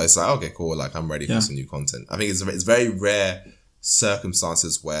forever, but it's like, okay, cool, like I'm ready for some new content. I think it's very rare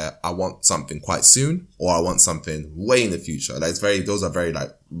circumstances where I want something quite soon or I want something way in the future. Like, those are very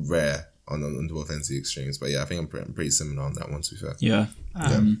like rare on the authentic extremes. But yeah, I think I'm pretty similar on that one, to be fair. Yeah.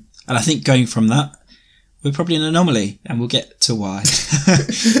 And I think going from that, we're probably an anomaly, and we'll get to why.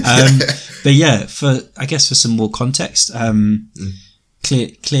 But yeah, for some more context,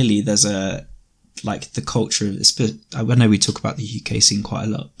 clearly there's a like the culture of this. I know we talk about the UK scene quite a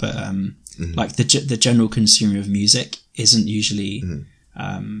lot, but like the general consumer of music isn't usually,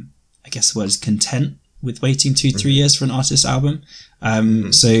 I guess the word is content with waiting 2-3 years for an artist's album.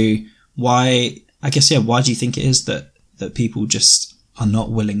 So why do you think it is that people just are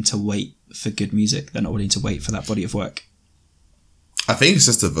not willing to wait for good music? They're not willing to wait for that body of work. I think it's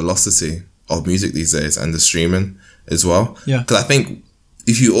just the velocity of music these days and the streaming as well. Yeah. Because I think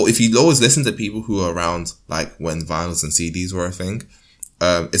if you always listen to people who are around like when vinyls and CDs were a thing,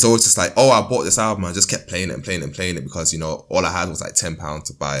 it's always just like, oh, I bought this album, I just kept playing it because, you know, all I had was like £10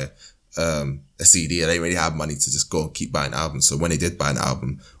 to buy a CD, and they didn't really have money to just go and keep buying albums. So when they did buy an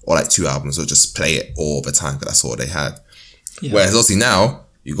album or like 2 albums, they'll just play it all the time because that's all they had. Yeah. Whereas obviously now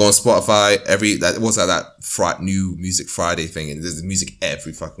you go on Spotify that new Music Friday thing, and there's music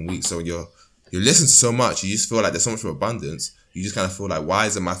every fucking week. So you're listening to so much, you just feel like there's so much of abundance. You just kind of feel like, why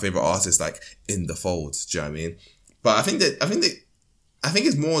isn't my favorite artist like in the fold? Do you know what I mean? But I think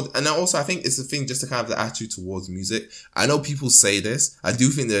it's more, and also I think it's the thing, just to kind of the attitude towards music. I know people say this. I do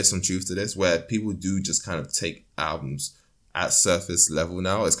think there's some truth to this, where people do just kind of take albums at surface level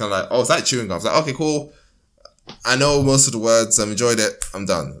now. It's kind of like, oh, it's like chewing gum. It's like, okay, cool. I know most of the words. I've enjoyed it. I'm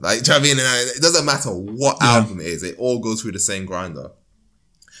done. Like, do you know what I mean? And it doesn't matter what album it is. It all goes through the same grinder.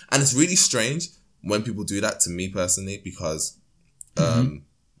 And it's really strange when people do that, to me personally, because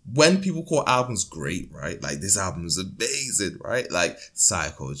when people call albums great, right? Like, this album is amazing, right? Like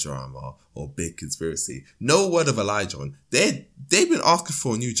Psychodrama or Big Conspiracy. No word of a lie, John. They've been asking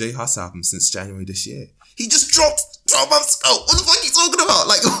for a new J Hus album since January this year. He just dropped 12 months ago. What the fuck are you talking about?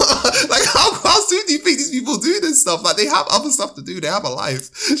 Like how soon do you think these people do this stuff? Like, they have other stuff to do. They have a life.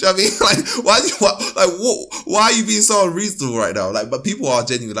 Do you know what I mean? Like, why are you being so unreasonable right now? Like, but people are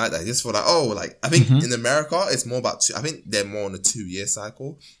genuinely like that. Just feel like, oh, like, I think in America, it's more about I think they're more on a 2-year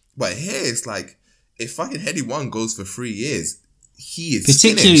cycle. But here, it's like, if fucking Headie One goes for 3 years, he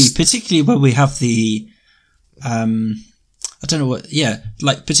is particularly when we have the, I don't know what,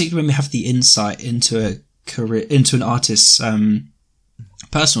 particularly when we have the insight into a career, into an artist's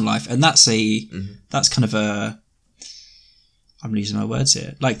personal life, and that's kind of a, I'm losing my words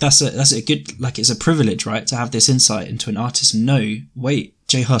here. Like, that's a good, like, it's a privilege, right, to have this insight into an artist and know, wait,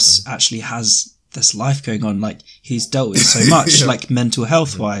 J Hus actually has this life going on. Like, he's dealt with so much, like mental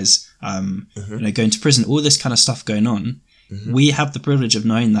health wise, you know, going to prison, all this kind of stuff going on. We have the privilege of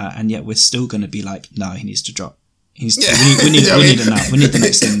knowing that, and yet we're still going to be like, no, he needs to drop. We need it now. We need the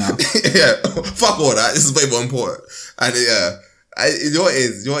next thing now. Fuck all that. This is way more important. And you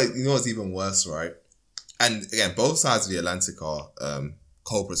know what's even worse, right? And again, both sides of the Atlantic are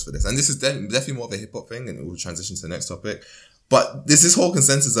culprits for this. And this is definitely more of a hip hop thing, and it will transition to the next topic. But there's this whole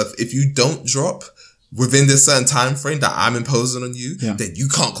consensus of, if you don't drop within this certain time frame that I'm imposing on you, then you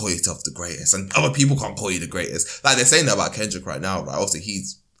can't call yourself the greatest, and other people can't call you the greatest. Like, they're saying that about Kendrick right now, right? Obviously,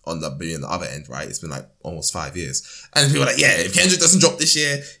 he's on the other end, right? It's been like almost 5 years. And people are like, yeah, if Kendrick doesn't drop this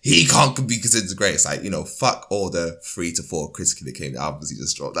year, he can't be considered the greatest. Like, you know, fuck all the 3 to 4 critically acclaimed albums he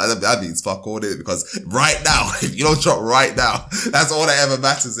just dropped. That means fuck all of it, because right now, if you don't drop right now, that's all that ever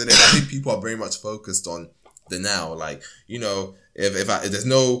matters, isn't it? I think people are very much focused on the now. Like, you know, if there's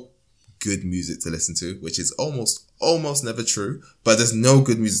no good music to listen to, which is almost never true, but there's no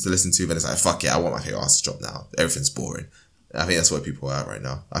good music to listen to, then it's like, fuck yeah, I want my favorite artist to drop now. Everything's boring. I think that's where people are right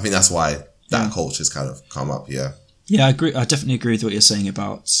now. I think that's why that culture's kind of come up. Yeah, I agree. I definitely agree with what you're saying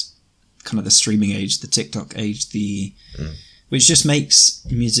about kind of the streaming age, the TikTok age, which just makes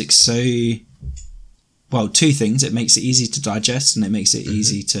music so, well, 2 things. It makes it easy to digest, and it makes it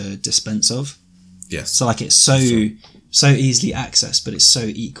easy to dispense of. Yes. So like, it's so easily accessed, but it's so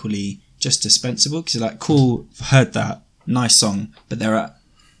equally just dispensable, because you're like, cool, I've heard that, nice song, but there are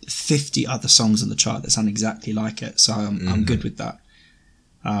 50 other songs on the chart that sound exactly like it, so I'm good with that.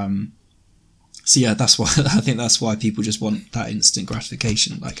 So yeah, that's why I think that's why people just want that instant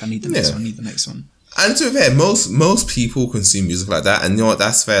gratification. Like, I need the next one, I need the next one. And to be fair, most people consume music like that, and you know what,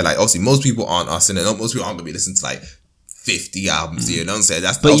 that's fair. Like, obviously, most people aren't us, and most people aren't gonna be listening to like 50 albums a year. Don't say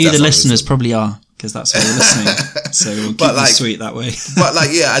that. But you, the listeners, probably are, because that's why you're listening. So we'll keep it sweet that way. But like,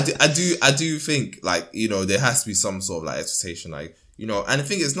 yeah, I do think, like, you know, there has to be some sort of like expectation, like, you know. And the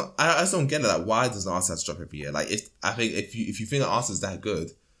thing is, I just don't get it. Like, why does an artist have to drop every year? Like, if you think an artist is that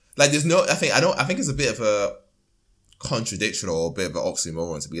good, like, there's no. I think it's a bit of a contradiction or a bit of an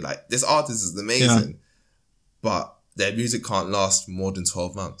oxymoron to be like, this artist is amazing, but their music can't last more than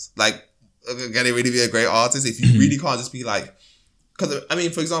 12 months. Like, can they really be a great artist if you really can't just be like, because I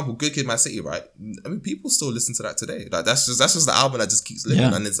mean, for example, Good Kid, Mad City, right? I mean, people still listen to that today. Like that's just the album that just keeps living.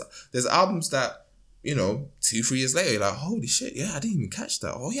 Yeah. And there's albums that, you know, 2-3 years later, you're like, holy shit, yeah, I didn't even catch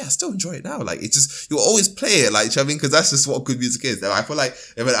that. Oh yeah, I still enjoy it now. Like it's just, you'll always play it. Like, you know what I mean? Because that's just what good music is. And I feel like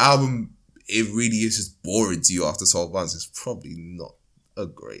if an album, it really is just boring to you after 12 months, it's probably not a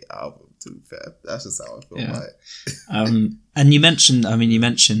great album, to be fair. That's just how I feel about it. And you mentioned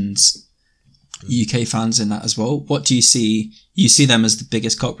UK fans in that as well. What do you see? You see them as the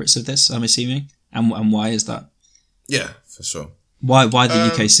biggest culprits of this, I'm assuming? And why is that? Yeah, for sure. Why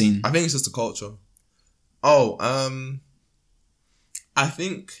the UK scene? I think it's just the culture. Oh, I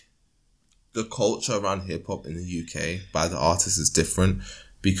think the culture around hip hop in the UK by the artists is different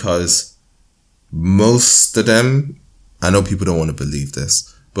because most of them, I know people don't want to believe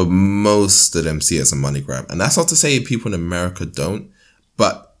this, but most of them see it as a money grab. And that's not to say people in America don't,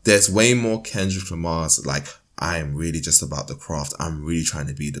 but there's way more Kendrick Lamar's like, I am really just about the craft. I'm really trying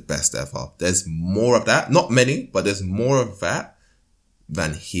to be the best ever. There's more of that. Not many, but there's more of that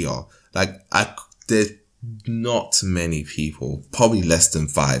than here. Like, there's not many people, probably less than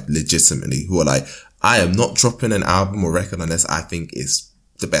 5 legitimately, who are like, I am not dropping an album or record unless I think it's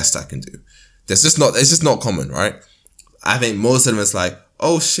the best I can do. It's just not common, right? I think most of them is like,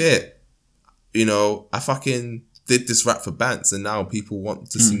 oh shit, you know, I fucking did this rap for Bants and now people want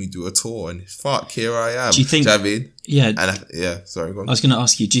to see me do a tour and fuck, here I am. Do you think, do you know what I mean? Yeah. And sorry, go on. I was going to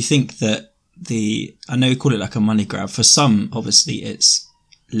ask you, do you think that I know you call it like a money grab. For some, obviously it's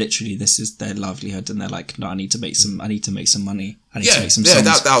literally, this is their livelihood and they're like, no, I need to make some money. I need to make some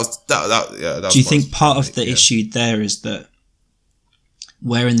songs. Do you think part of the issue there is that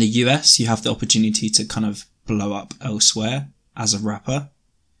where in the US you have the opportunity to kind of blow up elsewhere as a rapper,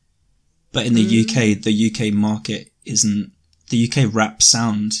 but in the UK market the UK rap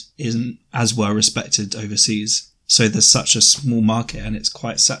sound isn't as well respected overseas. So there's such a small market and it's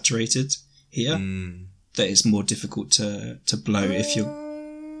quite saturated here that it's more difficult to blow if you're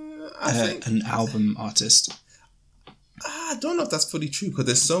an album artist. I don't know if that's fully true because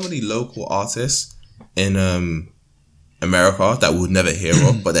there's so many local artists in America that we would never hear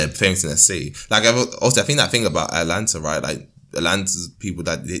of, but they're famous in their city. Like, also, I think that thing about Atlanta, right? Like, Atlanta's people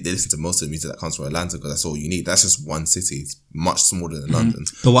that they listen to most of the music that comes from Atlanta because that's all you need. That's just one city. It's much smaller than London.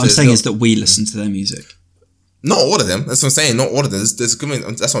 But what I'm saying is that we listen to their music. Not all of them. That's what I'm saying. Not all of them. That's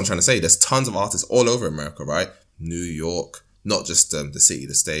what I'm trying to say. There's tons of artists all over America, right? New York, not just the city,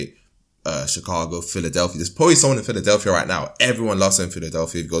 the state. Chicago, Philadelphia. There's probably someone in Philadelphia right now. Everyone loves them in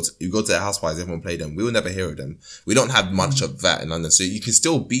Philadelphia. If you go to their house parties, everyone play them. We will never hear of them. We don't have much of that in London. So you can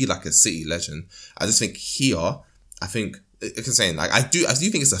still be like a city legend. I just think here, like I'm saying, like I do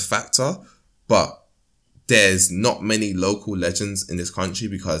think it's a factor, but there's not many local legends in this country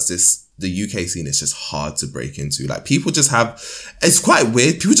because the UK scene is just hard to break into. Like people just it's quite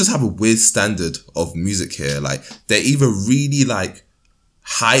weird. People just have a weird standard of music here. Like they're either really like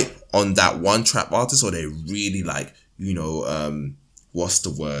hype on that one trap artist or they really like, you know, what's the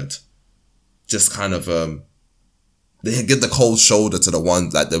word? Just kind of, they give the cold shoulder to the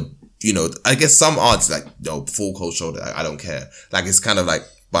ones like you know, I guess some artists like, yo, full cold shoulder. I don't care. Like it's kind of like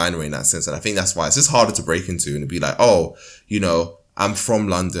binary in that sense. And I think that's why it's just harder to break into and to be like, oh, you know, I'm from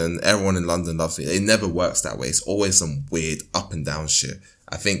London. Everyone in London loves me. It never works that way. It's always some weird up and down shit.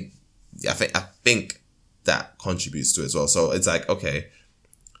 I think that contributes to it as well. So it's like, okay,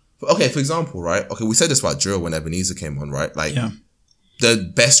 for example, right? Okay, we said this about drill when Ebenezer came on, right? Like,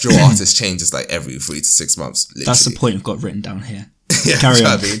 the best drill artist changes like every 3 to 6 months. Literally. That's the point I've got written down here. Yeah, carry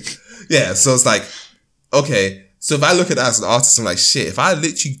on. I mean? Yeah, so it's like, okay, so if I look at that as an artist, I'm like, shit, if I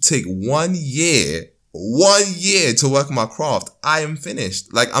literally take 1 year to work on my craft, I am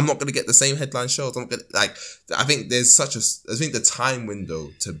finished. Like, I'm not going to get the same headline shows. I think the time window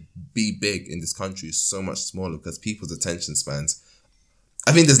to be big in this country is so much smaller because people's attention spans.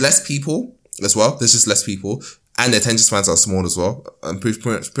 I think there's less people as well. There's just less people. And the attention spans are small as well. Pretty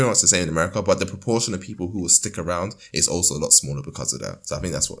much the same in America. But the proportion of people who will stick around is also a lot smaller because of that. So I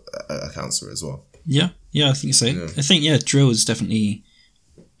think that's what accounts for it as well. Yeah, I think so. Yeah. I think, drill is definitely...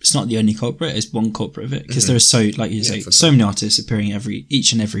 It's not the only culprit. It's one culprit of it. Because there are so many artists appearing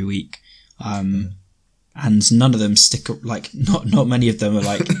each and every week. And none of them not many of them are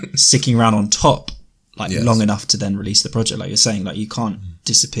like sticking around on top long enough to then release the project. Like you're saying, like you can't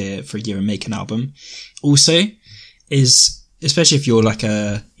disappear for a year and make an album. Also, is especially if you're like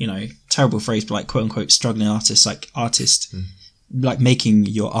a, you know, terrible phrase, but like quote unquote struggling artist, like making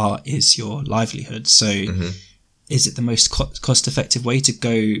your art is your livelihood. So is it the most cost effective way to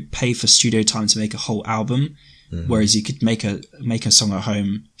go pay for studio time to make a whole album? Whereas you could make a song at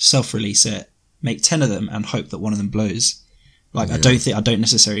home, self-release it, make 10 of them and hope that one of them blows. Like, I don't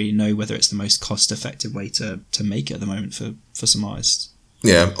necessarily know whether it's the most cost-effective way to make it at the moment for some artists.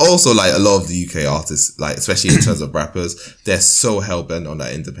 Yeah. Also, like, a lot of the UK artists, like, especially in terms of rappers, they're so hell-bent on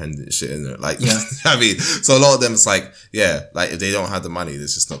that independent shit, isn't it? Like, I mean, so a lot of them, it's like, like, if they don't have the money,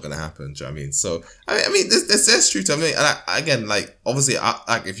 it's just not going to happen. Do you know what I mean? So, I mean, that's true to me. And again, like, obviously,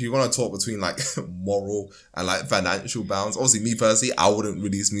 like, if you want to talk between, like, moral and, like, financial bounds, obviously, me personally, I wouldn't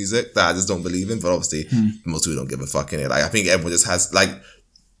release music that I just don't believe in, but obviously, most people don't give a fuck in it. Like, I think everyone just has, like,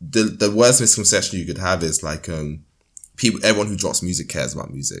 the worst misconception you could have is, like, everyone who drops music cares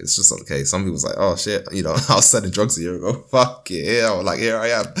about music. It's just not the case. Some people's like, oh shit, I was selling drugs a year ago. Fuck it, like, here I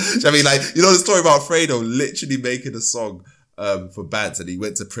am. Do you know what I mean? Like, the story about Fredo literally making a song for bands, and he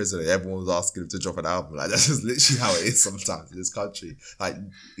went to prison and everyone was asking him to drop an album. Like, that's just literally how it is sometimes in this country. Like,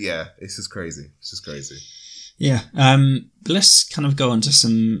 yeah, it's just crazy. It's just crazy. Yeah. Let's kind of go on to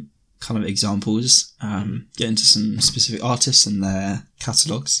some kind of examples, get into some specific artists and their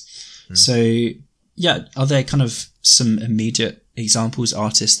catalogues. So, yeah, are there kind of some immediate examples,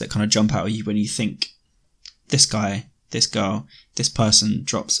 artists that kind of jump out at you when you think this guy, this girl, this person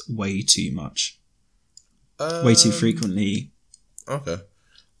drops way too much, way too frequently? Okay.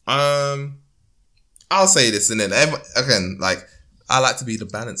 I'll say this, and then again, like, I like to be the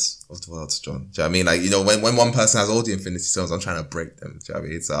balance of the world, John. Do you know what I mean? Like, when one person has all the Infinity Stones, I'm trying to break them. Do you know what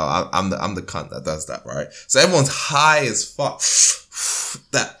I mean? So I'm the cunt that does that, right? So everyone's high as fuck.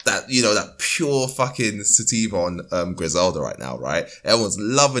 That pure fucking sativa on Griselda right now, right? Everyone's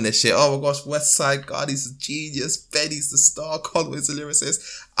loving this shit. Oh my gosh, West Side God, he's a genius. Benny's the star. Conway's the lyricist.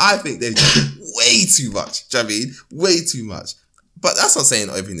 I think they do way too much. Do you know what I mean? Way too much. But that's not saying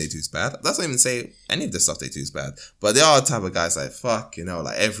everything they do is bad. That's not even saying any of the stuff they do is bad. But there are the type of guys like, fuck,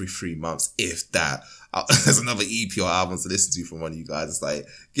 like every 3 months, if that, there's another EP or album to listen to from one of you guys. It's like,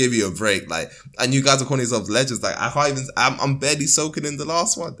 give me a break. Like, and you guys are calling yourselves legends. Like, I'm barely soaking in the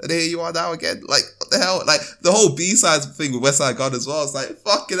last one. And here you are now again. Like, what the hell? Like, the whole B-sides thing with West Side God as well. It's like,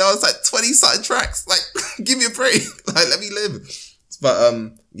 fucking hell, it's like 20-something tracks. Like, give me a break. Like, let me live. But,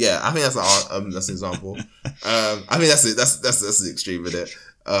 yeah, I think that's an example. I mean, that's it. That's the extreme of it.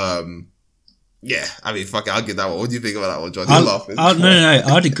 Yeah, I mean, fuck it, I'll get that one. What do you think about that one, John? You're laughing. No,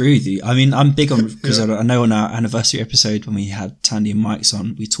 I'd agree with you. I mean, I'm big on, because I know on our anniversary episode when we had Tandy and Mike's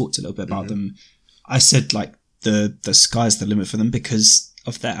on, we talked a little bit about them. I said, like, the sky's the limit for them because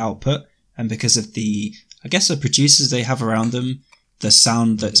of their output and because of the producers they have around them, the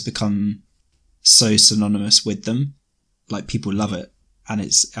sound that's become so synonymous with them. Like, people love it. And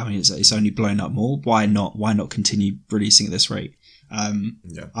it's only blown up more. Why not continue releasing at this rate?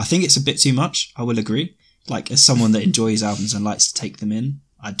 I think it's a bit too much. I will agree. Like, as someone that enjoys albums and likes to take them in,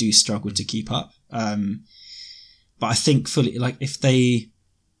 I do struggle to keep up. But I think fully, like, if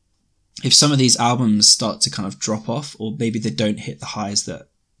some of these albums start to kind of drop off, or maybe they don't hit the highs that,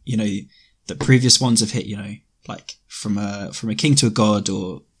 that previous ones have hit, like from a King to a God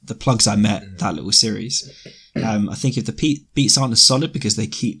or The Plugs I Met, that little series. I think if the beats aren't as solid because they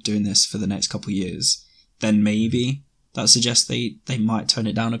keep doing this for the next couple of years, then maybe that suggests they might tone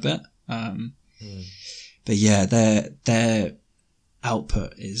it down a bit. But yeah, their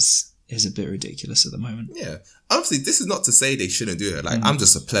output is a bit ridiculous at the moment. Yeah. Obviously, this is not to say they shouldn't do it. Like, I'm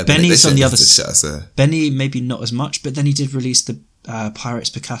just a pleb. Benny's on the other side. Benny, maybe not as much, but then he did release the Pirates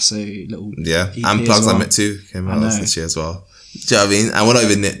Picasso little EP and Plugs I Met Too came out this year as well. Do you know what I mean? And we're not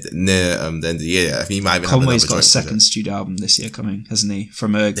even near the end of the year. I think he might even Conway's got a second studio album this year coming, hasn't he?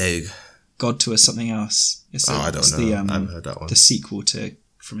 From a God to a something else. I don't know. I haven't heard that one. The sequel to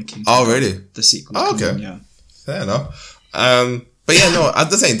From a King to Oh, really? The sequel. Oh, okay. Yeah. Fair enough. But yeah, no, I'm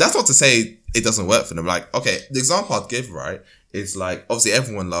just saying, that's not to say it doesn't work for them. Like, okay, the example I'd give, right, is like, obviously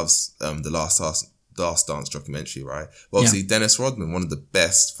everyone loves The Last Dance documentary, right? But obviously Dennis Rodman, one of the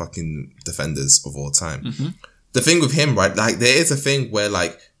best fucking defenders of all time. Mm-hmm. The thing with him, right, like, there is a thing where,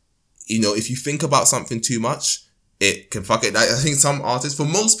 like, if you think about something too much, it can fuck it. Like, I think some artists, for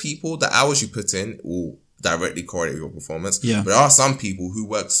most people, the hours you put in will directly correlate with your performance. Yeah. But there are some people who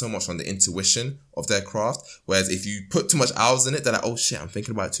work so much on the intuition of their craft, whereas if you put too much hours in it, they're like, oh shit, I'm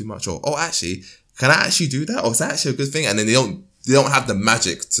thinking about it too much. Or, oh, actually, can I actually do that? Or is that actually a good thing? And then they don't have the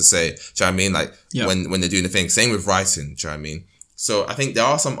magic to say, do you know what I mean? Like, when they're doing the thing. Same with writing, do you know what I mean? So I think there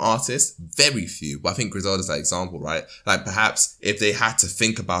are some artists, very few, but I think Griselda's that example, right? Like, perhaps if they had to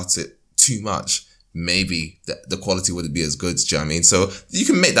think about it too much, maybe the quality wouldn't be as good, do you know what I mean? So you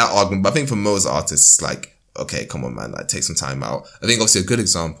can make that argument, but I think for most artists, like, okay, come on, man, like, take some time out. I think obviously a good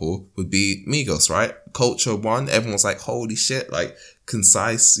example would be Migos, right? Culture One, everyone's like, holy shit, like,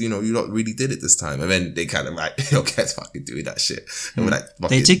 concise, you lot really did it this time. And then they kind of like, okay, let's fucking do that shit. And we're like,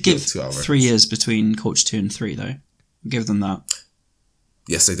 they did give 3 years between Culture 2 and 3, though. Give them that.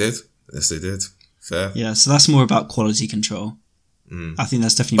 Yes, they did. Fair. Yeah, so that's more about quality control. I think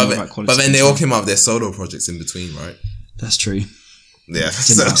that's definitely more about quality control. But then they all came out with their solo projects in between, right? That's true. Yeah.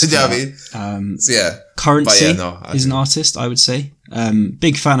 So, you know what I mean? So yeah. Currency is an artist, I would say.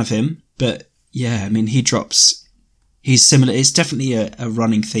 Big fan of him. But yeah, I mean, he's similar. It's definitely a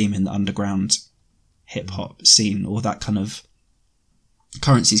running theme in the underground hip-hop scene, or that kind of...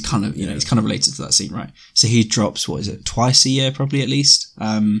 Currency's kind of, he's kind of related to that scene, right? So he drops, twice a year, probably at least.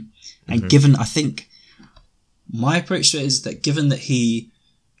 And given, I think, my approach to it is that given that he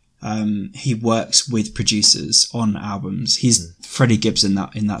works with producers on albums, he's Freddie Gibbs in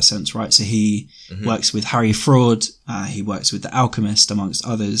that sense, right? So he works with Harry Fraud, he works with The Alchemist, amongst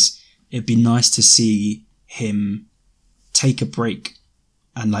others. It'd be nice to see him take a break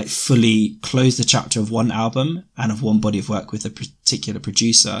and like fully close the chapter of one album and of one body of work with a particular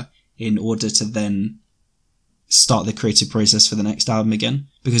producer in order to then start the creative process for the next album again.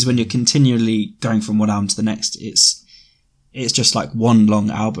 Because when you're continually going from one album to the next, it's just like one long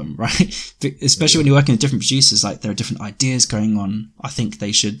album, right? Especially when you're working with different producers, like there are different ideas going on. I think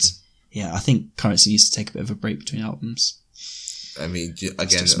they should, I think Currency needs to take a bit of a break between albums. I mean, again,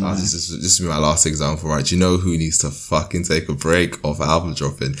 this is my last example, right? Do you know who needs to fucking take a break off album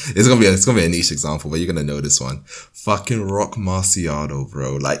dropping? It's gonna be a niche example, but you're gonna know this one. Fucking Rock Marciano,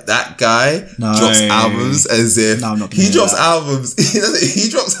 bro. Like that guy drops albums as if he drops albums. He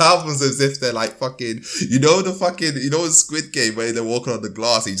drops albums as if they're like fucking, in Squid Game where they're walking on the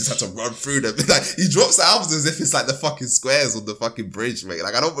glass, and you just have to run through them. Like he drops albums as if it's like the fucking squares on the fucking bridge, mate.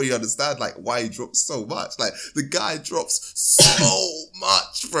 Like I don't really understand like why he drops so much. Like the guy drops so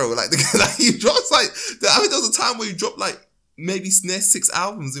much, bro. Like he drops there was a time where he dropped like maybe 6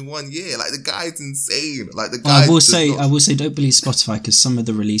 albums in 1 year. Like the guy's insane. Like the guy. I will say, don't believe Spotify, because some of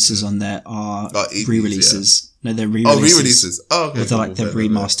the releases on there are re-releases. Yeah. No, they're re-releases. Oh, re-releases. Oh, okay. They're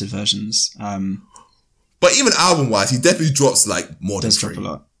remastered versions. But even album-wise, he definitely drops like more than 3. Drop a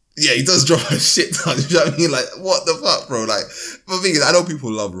lot. Yeah, he does drop a shit ton. You know what I mean? Like, what the fuck, bro? Like, but thing is, I know people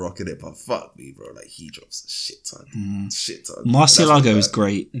love rocking it, but fuck me, bro. Like, he drops a shit ton. Shit ton. Marcialago was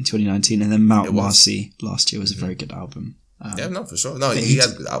great in 2019, and then Mount Marcy last year was a very good album. For sure. No, he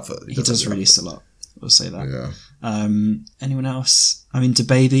has good output. He does release a lot. We'll say that. Yeah. Anyone else? I mean,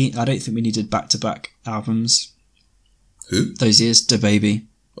 DaBaby. I don't think we needed back-to-back albums. Who? Those years, DaBaby.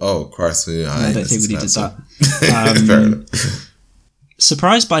 Oh, Christ. Yeah, I don't think we needed that. Fair enough.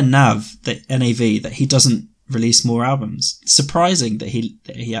 Surprised by NAV that he doesn't release more albums. Surprising that he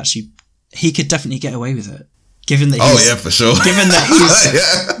could definitely get away with it. Given that for sure. Given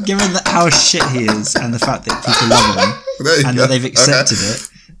that how shit he is, and the fact that people love him and that they've accepted it,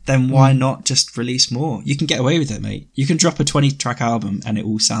 then why not just release more? You can get away with it, mate. You can drop a 20-track album and it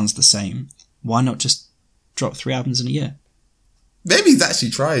all sounds the same. Why not just drop 3 albums in a year? Maybe he's actually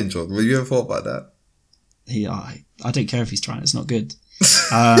trying, John. Have you ever thought about that? I don't care if he's trying. It's not good.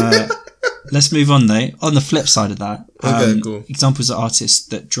 Let's move on though. On the flip side of that, cool. Examples of artists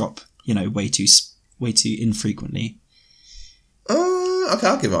that drop, way too infrequently. Okay,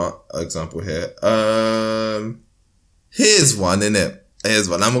 I'll give an example here. Here's one, innit? Here's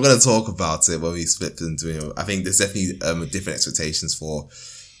one. And we're going to talk about it when we split into it. I think there's definitely different expectations for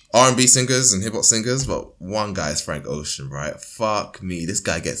R&B singers and hip-hop singers, but one guy is Frank Ocean, right? Fuck me. This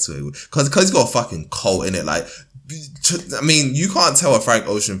guy gets to it. Because he's got a fucking cult in it. Like, I mean, you can't tell a Frank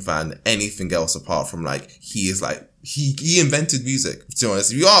Ocean fan anything else apart from, like, he is, like, he invented music. To be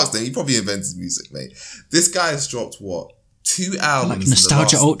honest, if you ask him, he probably invented music, mate. This guy has dropped, 2 albums. Like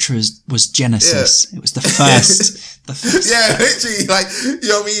Nostalgia Ultra was Genesis. Yeah. It was the first. Yeah, literally, like, you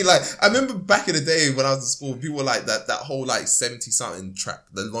know what I mean? Like, I remember back in the day when I was in school, people were like that whole like 70-something track,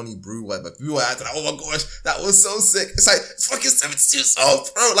 the Lonnie Brew, whatever. People were acting like, oh my gosh, that was so sick. It's like, it's fucking 72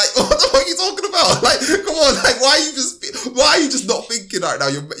 songs, bro. Like, what the fuck are you talking about? Like, come on, like, why are you just not thinking right now?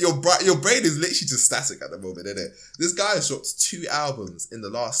 Your brain is literally just static at the moment, isn't it? This guy has dropped 2 albums in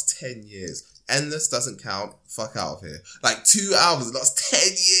the last 10 years. Endless doesn't count. Fuck out of here. Like 2 albums in the last 10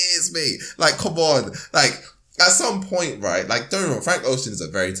 years, mate. Like, come on. Like, at some point, right? Like, don't get me wrong, Frank Ocean is a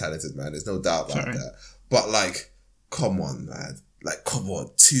very talented man. There's no doubt about that. But, like, come on, man. Like, come on.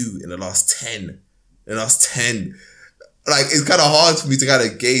 2 in the last 10. In the last 10. Like, it's kind of hard for me to kind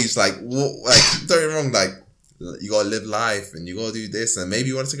of gauge, like, what, like, don't get me wrong, like, you gotta live life and you gotta do this and maybe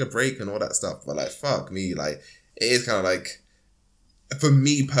you want to take a break and all that stuff. But, like, fuck me. Like, it is kind of like, for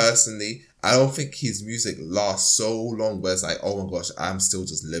me personally, I don't think his music lasts so long where it's like, oh my gosh, I'm still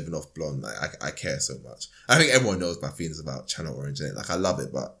just living off Blonde. Like, I care so much. I think everyone knows my feelings about Channel Orange. And like, I love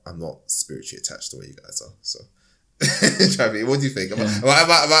it, but I'm not spiritually attached the way you guys are. So, Travi, what do you think? Am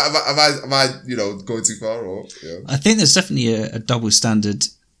I going too far or? Yeah. I think there's definitely a double standard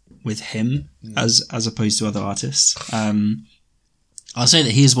with him as opposed to other artists. I'll say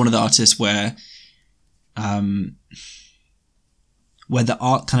that he is one of the artists where the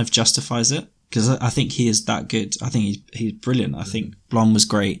art kind of justifies it, because I think he is that good. I think he's brilliant. I think Blonde was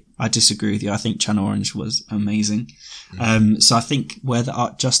great. I disagree with you. I think Channel Orange was amazing. So I think where the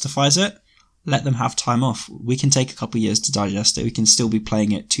art justifies it, let them have time off. We can take a couple of years to digest it. We can still be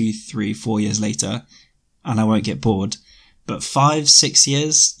playing it 2, 3, 4 years later, and I won't get bored. But 5, 6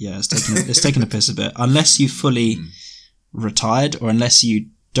 years, yeah, it's taking a piss a bit. Unless you fully retired, or unless you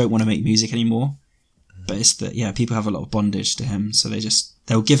don't want to make music anymore. But it's that, people have a lot of bondage to him, so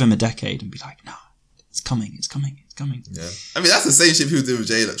they'll give him a decade and be like, no, it's coming. Yeah, I mean that's the same shit people do with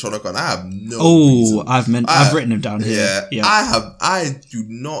Jay Electronica, and I have no. Oh, I've written him down here. Yeah, I do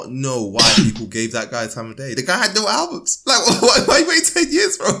not know why people gave that guy time of day. The guy had no albums. Like, why you wait 10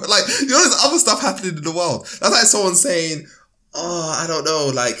 years, bro? Like, there's other stuff happening in the world. That's like someone saying, I don't know,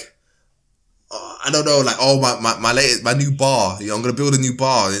 like, my new bar. I'm gonna build a new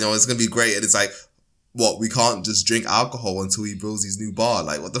bar. It's gonna be great, and it's like, what, we can't just drink alcohol until he builds his new bar?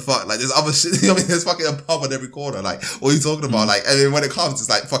 Like, what the fuck? Like, there's other shit. I mean, there's fucking a pub on every corner. Like, what are you talking about? Like, I mean, when it comes, it's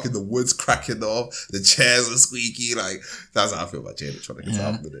like fucking the wood's cracking off, the chairs are squeaky. Like, that's how I feel about Jay Electronica's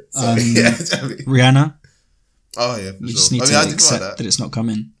album, isn't it? So, I mean, Rihanna. Oh yeah, we just need to accept that it's not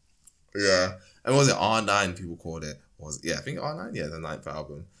coming. Yeah, and was it R9? People called it. I think R9. Yeah, the 9th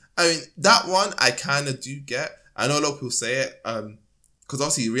album. I mean, that one I kind of do get. I know a lot of people say it. Because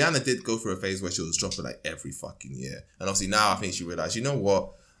obviously Rihanna did go through a phase where she was dropping like every fucking year. And obviously now I think she realised, you know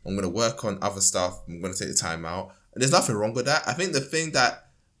what? I'm going to work on other stuff. I'm going to take the time out. And there's nothing wrong with that. I think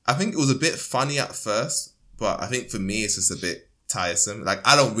it was a bit funny at first, but I think for me it's just a bit tiresome. Like,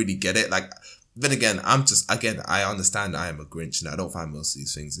 I don't really get it. Like, then again, I understand I am a Grinch and I don't find most of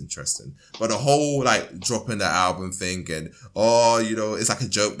these things interesting. But the whole, like, dropping the album thing and, it's like a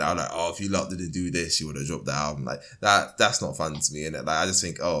joke now. Like, if you lot didn't do this, you would have dropped the album. Like, that's not fun to me, innit? Like, I just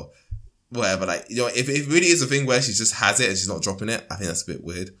think, whatever. Like, if it really is a thing where she just has it and she's not dropping it, I think that's a bit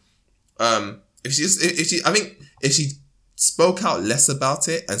weird. If she spoke out less about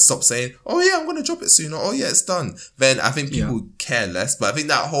it and stopped saying, oh yeah, I'm going to drop it soon, or oh yeah, it's done, then I think people care less. But I think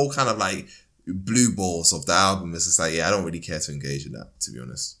that whole kind of like blue balls of the album is just like, I don't really care to engage in that, to be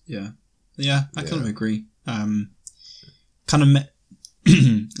honest. I kind of agree.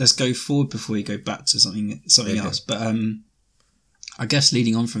 Let's go forward before we go back to something else. But I guess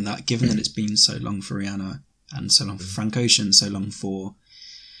leading on from that, given that it's been so long for Rihanna and so long for Frank Ocean, so long for,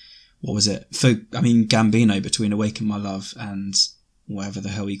 what was it? Gambino, between Awaken My Love and whatever the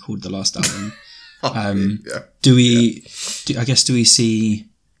hell he called the last album. Do we see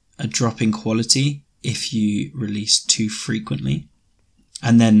a drop in quality if you release too frequently?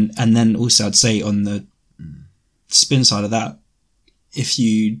 And then also I'd say on the spin side of that, if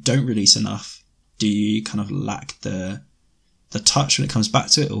you don't release enough, do you kind of lack the touch when it comes back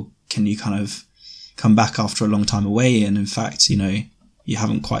to it, or can you kind of come back after a long time away and in fact, you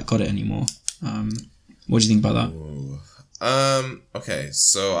haven't quite got it anymore? What do you think about that? Okay,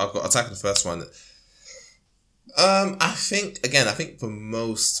 so I'll tackle the first one. I think for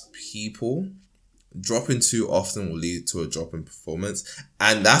most people, dropping too often will lead to a drop in performance,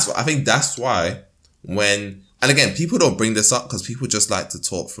 and that's why and again, people don't bring this up because people just like to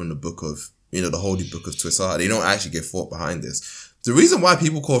talk from the book of, the holy book of Twitter. They don't actually get thought behind this. The reason why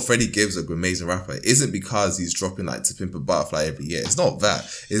people call Freddie Gibbs an amazing rapper isn't because he's dropping like To Pimp a Butterfly every year. It's not that.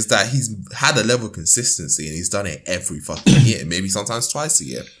 It's that he's had a level of consistency and he's done it every fucking year, maybe sometimes twice a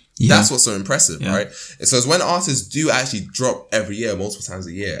year. Yeah. That's what's so impressive, right? And so it's when artists do actually drop every year, multiple times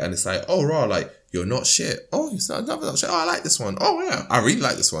a year, and it's like, oh, raw, like, you're not shit. Oh, it's not shit. Oh, I like this one. Oh, yeah, I really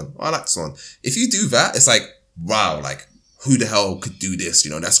like this one. Oh, I like this one. If you do that, it's like, wow, like, who the hell could do this?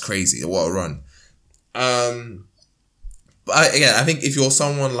 That's crazy. What a run. But I think if you're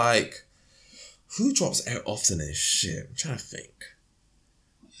someone like, who drops air often and shit? I'm trying to think.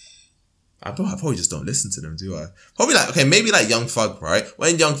 I probably just don't listen to them, do I? Probably maybe like Young Thug, right?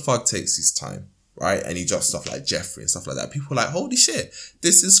 When Young Thug takes his time, right? And he drops stuff like Jeffrey and stuff like that, people are like, holy shit,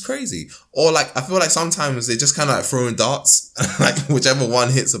 this is crazy. Or like, I feel like sometimes they just kind of like throwing darts, like whichever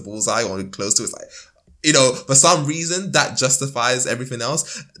one hits a bullseye or close to it's like, for some reason that justifies everything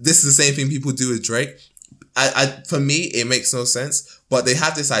else. This is the same thing people do with Drake. For me, it makes no sense, but they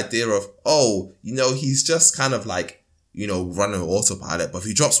have this idea of, he's just kind of like, running autopilot, but if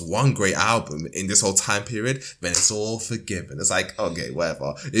he drops one great album in this whole time period, then it's all forgiven. It's like, okay,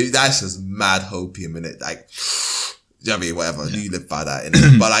 whatever. That's just mad hopium in it. Like, know what I mean? Whatever. You live by that.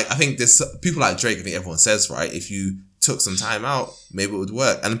 Innit? But like, I think there's people like Drake, I think everyone says, right, if you took some time out, maybe it would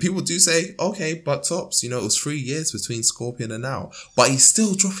work. And people do say, okay, but tops, it was 3 years between Scorpion and now. But he's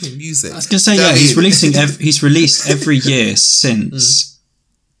still dropping music. I was going to say, he's released every year since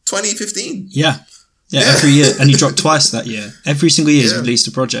 2015. Yeah, every year. And he dropped twice that year. Every single year he's released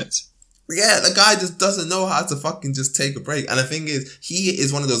a project. Yeah, the guy just doesn't know how to fucking just take a break. And the thing is, he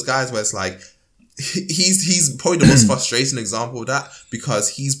is one of those guys where it's like, he's probably the most frustrating example of that, because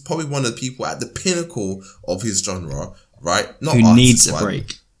he's probably one of the people at the pinnacle of his genre, right? Not who needs a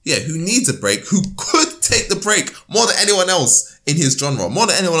break. Yeah, who needs a break, who could take the break more than anyone else in his genre, more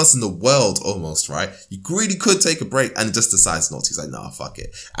than anyone else in the world almost, right? He really could take a break and just decides not to. He's like, nah, fuck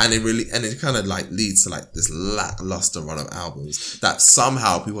it. And it kind of like leads to like this lackluster run of albums that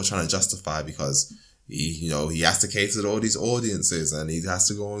somehow people are trying to justify because he has to cater to all these audiences and he has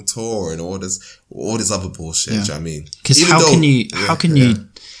to go on tour and all this other bullshit. Yeah. Do you know what I mean? Because how can you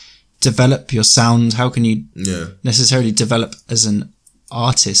develop your sound? How can you necessarily develop as an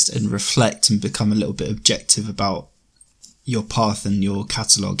artist and reflect and become a little bit objective about your path and your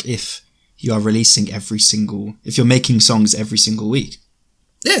catalogue if you are releasing if you're making songs every single week?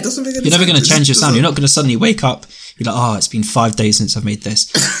 Yeah, it doesn't make any sense. You're never going to change your sound. You're not going to suddenly wake up, you're like, it's been 5 days since I've made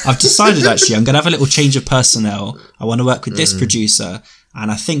this. I've decided actually I'm going to have a little change of personnel. I want to work with this producer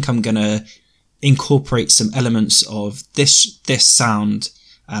and I think I'm going to incorporate some elements of this sound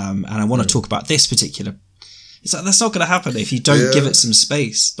and I want to talk about this particular. It's like, that's not going to happen if you don't give it some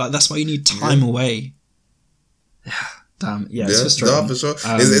space. Like, that's why you need time away. Damn, it's frustrating. No, for sure.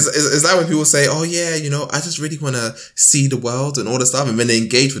 It's like when people say, oh yeah, I just really want to see the world and all this stuff, and then they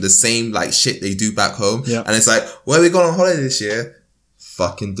engage with the same like shit they do back home, and it's like, where are we going on holiday this year?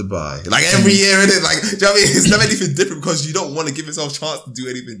 Fucking Dubai. Like every year, innit? Like, do you know what I mean? It's never anything different because you don't want to give yourself a chance to do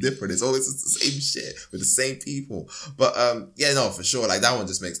anything different. It's always the same shit with the same people. But for sure. Like that one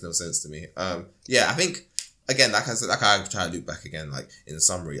just makes no sense to me. I think. Again, like I said, like I try to loop back again, like in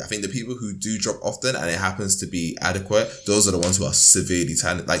summary, I think the people who do drop often and it happens to be adequate, those are the ones who are severely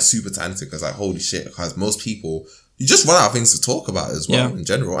talented, like super talented, because like, holy shit, because most people, you just run out of things to talk about as well in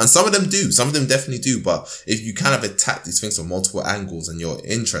general. And some of them definitely do, but if you kind of attack these things from multiple angles and you're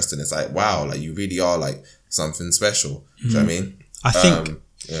interested, it's like, wow, like you really are like something special. Do you know what I mean? I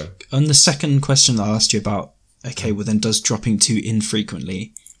think on the second question that I asked you about, okay, well then does dropping too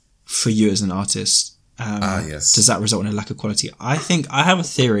infrequently for you as an artist, does that result in a lack of quality? I think I have a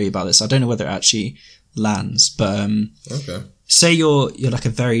theory about this. I don't know whether it actually lands, but say you're like a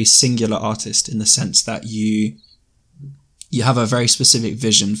very singular artist in the sense that you have a very specific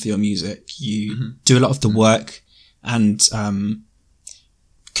vision for your music. You do a lot of the work, and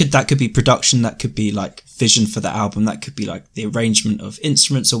could be production, that could be like vision for the album, that could be like the arrangement of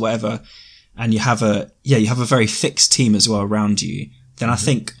instruments or whatever. And you have a very fixed team as well around you. Then I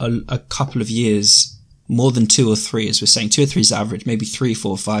think a couple of years, more than 2 or 3, as we're saying, 2 or 3 is the average, maybe 3,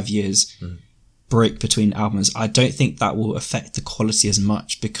 4, 5 years break between albums. I don't think that will affect the quality as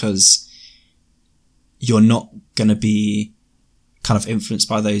much because you're not going to be kind of influenced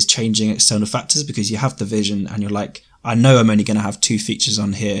by those changing external factors because you have the vision and you're like, I know I'm only going to have 2 features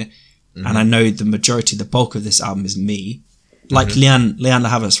on here and I know the bulk of this album is me. Like Leanne La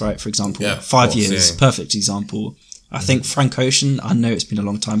Havas, right, for example, 5 years, perfect example. I think Frank Ocean, I know it's been a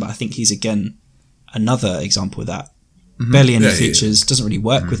long time, but I think he's again another example of that. Barely any features, doesn't really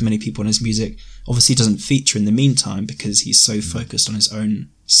work with many people on his music. Obviously doesn't feature in the meantime because he's so focused on his own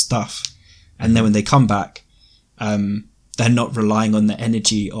stuff. And then when they come back, they're not relying on the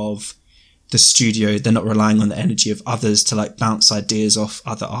energy of the studio. They're not relying on the energy of others to like bounce ideas off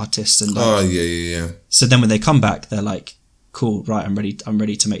other artists. And like, so then when they come back, they're like, cool, right, I'm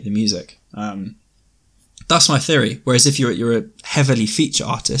ready to make the music. That's my theory. Whereas if you're a heavily feature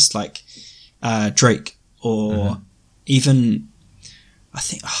artist like Drake or even,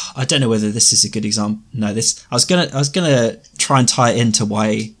 I don't know whether this is a good example. No, I was gonna try and tie it into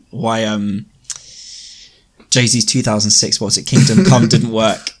why Jay-Z's 2006 Kingdom Come didn't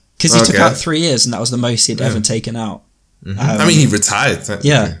work because he took out 3 years and that was the most he'd ever taken out. I mean, he retired.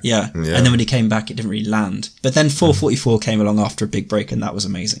 Yeah. And then when he came back, it didn't really land. But then 444 came along after a big break and that was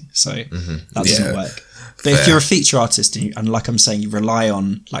amazing. So that doesn't work. But if you're a feature artist and like I'm saying, you rely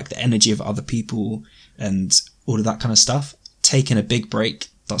on like the energy of other people and all of that kind of stuff, taking a big break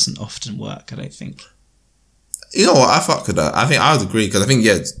doesn't often work, I don't think. You know what? I fuck with that. I think I would agree because I think,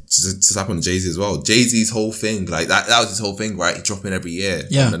 to tap on Jay-Z as well. Jay-Z's whole thing, like that was his whole thing, right? He dropping every year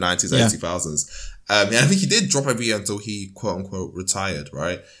in the 90s and 2000s. And I think he did drop every year until he quote unquote retired,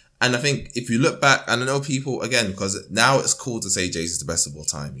 right? And I think if you look back, and I know people, again, because now it's cool to say Jay-Z's the best of all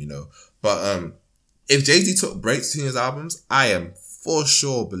time, but if Jay-Z took breaks between his albums, I am for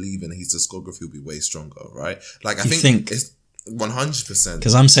sure believing his discography will be way stronger, right? Like, I think it's 100%.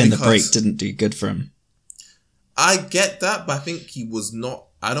 Because I'm saying the break didn't do good for him. I get that, but I think he was not.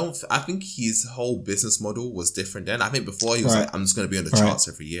 I think his whole business model was different then. I think before he was like, I'm just going to be on the charts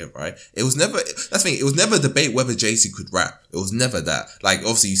every year, right? It was never, that's the thing, it was never a debate whether Jay-Z could rap. It was never that. Like,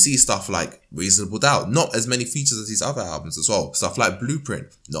 obviously you see stuff like Reasonable Doubt, not as many features as his other albums as well. Stuff like Blueprint,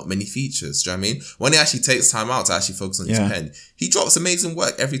 not many features. Do you know what I mean? When he actually takes time out to actually focus on his pen, he drops amazing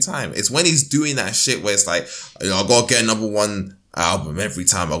work every time. It's when he's doing that shit where it's like, I gotta get a number one album every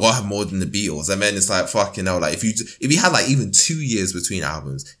time. I gotta have more than the Beatles. And then it's like, fucking hell, like if he had like even 2 years between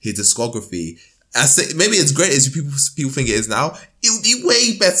albums, his discography, maybe as great as people think it is now, it would be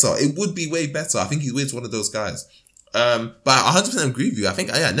way better. It would be way better. I think he's one of those guys. But I 100% agree with you. I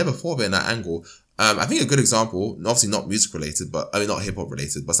think, I never thought of it in that angle. I think a good example, obviously not music related, but I mean, not hip hop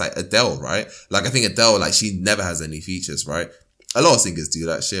related, but it's like Adele, right? Like, I think Adele, like, she never has any features, right? A lot of singers do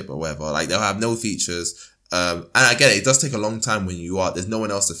that shit, but whatever. Like, they'll have no features. And I get it. It does take a long time when there's no one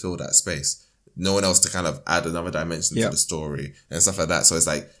else to fill that space. No one else to kind of add another dimension to the story and stuff like that. So it's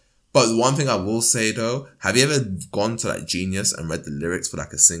like, but the one thing I will say though, have you ever gone to like Genius and read the lyrics for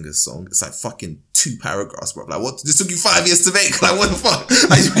like a singer's song? It's like fucking 2 paragraphs, bro. Like, what? This took you 5 years to make? Like, what the fuck?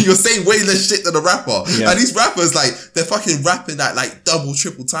 Like, you're saying way less shit than a rapper. Yeah. And these rappers, like, they're fucking rapping that like double,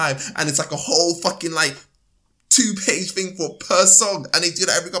 triple time. And it's like a whole fucking like 2-page thing per song, and they do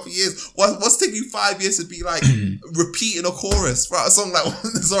that every couple of years. What's taking you 5 years to be like repeating a chorus for a song? Like,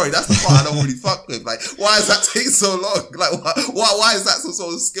 sorry, that's the part I don't really fuck with. Like, why does that take so long? Like, why is that some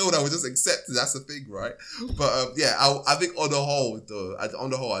sort of skill that we just accepted? That's the thing, right? But yeah, I think on the whole, though,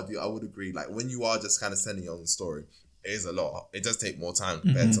 I would agree. Like, when you are just kind of sending your own story, it is a lot. It does take more time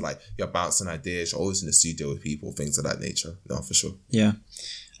compared to like you're bouncing ideas. You're always in the studio with people, things of that nature. No, for sure. Yeah.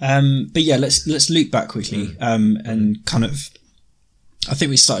 But yeah, let's loop back quickly, and kind of, I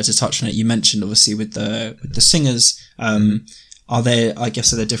think we started to touch on it. You mentioned obviously with the singers, are there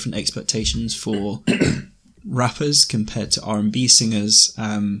different expectations for rappers compared to R&B singers?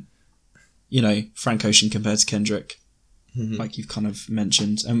 You know, Frank Ocean compared to Kendrick, like you've kind of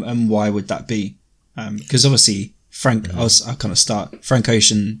mentioned, and why would that be? Because obviously I'll kind of start Frank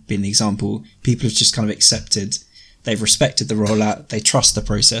Ocean being the example. People have just kind of accepted. They've respected the rollout. They trust the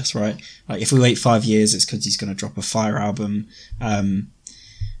process, right? Like, if we wait 5 years, it's because he's going to drop a fire album. And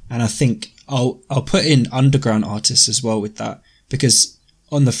I think I'll put in underground artists as well with that, because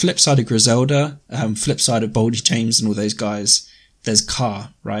on the flip side of Griselda, flip side of Boldy James and all those guys, there's Car,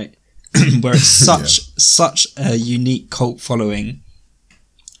 right? Where it's such a unique cult following,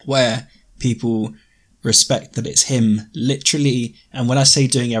 where people respect that it's him literally. And when I say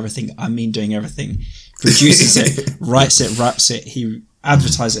doing everything, I mean doing everything. Produces it, writes it, raps it, he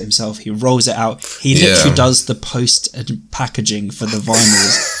advertises it himself, he rolls it out, he literally does the post and packaging for the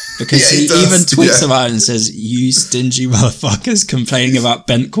vinyls, because he even tweets about it and says, "You stingy motherfuckers complaining about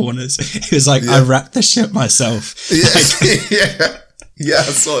bent corners." He was like, "I wrapped the shit myself." I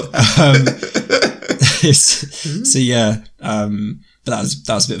saw that. So yeah, but that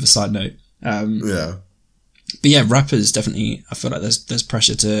was a bit of a side note. But yeah, rappers definitely, I feel like there's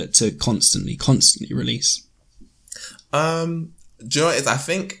pressure to constantly release. Do you know what? I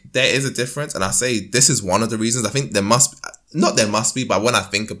think there is a difference, and I say this is one of the reasons. I think there must be, but when I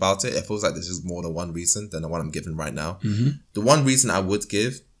think about it, it feels like there's just more than one reason than the one I'm giving right now. The one reason I would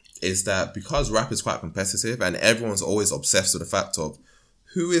give is that because rap is quite competitive, and everyone's always obsessed with the fact of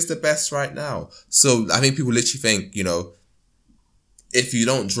who is the best right now. So I think people literally think, you know, if you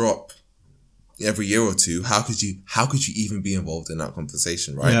don't drop every year or two, how could you even be involved in that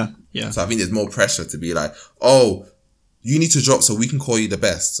conversation, right? Yeah. So I think there's more pressure to be like, oh, you need to drop so we can call you the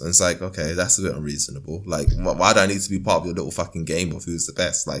best. And it's like, okay, that's a bit unreasonable. Like, why do I need to be part of your little fucking game of who's the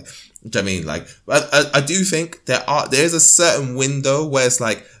best? Like, do you know what I mean? Like, I do think there is a certain window where it's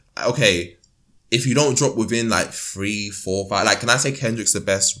like, okay, if you don't drop within like 3, 4, 5, like, can I say Kendrick's the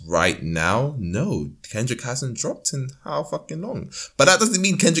best right now? No, Kendrick hasn't dropped in how fucking long. But that doesn't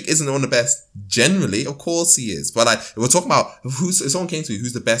mean Kendrick isn't one of the best. Generally, of course he is. But like, if we're talking about if someone came to me,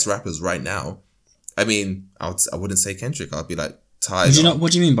 who's the best rappers right now? I mean, I wouldn't say Kendrick. I'd be like, Tyler.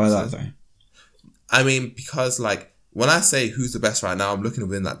 What do you mean by that though? I mean, because like, when I say who's the best right now, I'm looking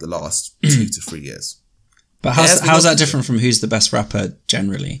within like the last 2 to 3 years. But how's that different from who's the best rapper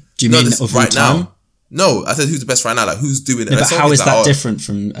generally? Do you mean of right now? No, I said who's the best right now, like who's doing it. No, but how is that different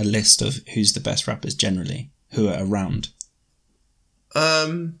from a list of who's the best rappers generally who are around?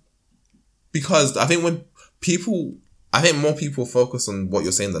 Because I think when people I think more people focus on what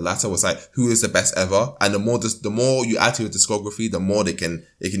you're saying. The latter was like, who is the best ever? And the more you add to your discography, the more it can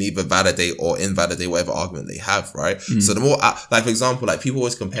either validate or invalidate whatever argument they have, right? So the more, like, for example, like, people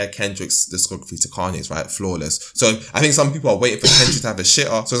always compare Kendrick's discography to Kanye's, right? Flawless. So I think some people are waiting for Kendrick to have a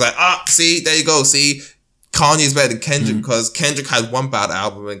shitter. So it's like, see, there you go. See, Kanye's better than Kendrick because Kendrick had one bad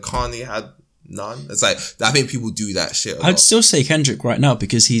album and Kanye had none. It's like, I think people do that shit. I'd still say Kendrick right now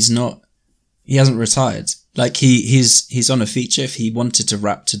because he hasn't retired. Like, he's on a feature. If he wanted to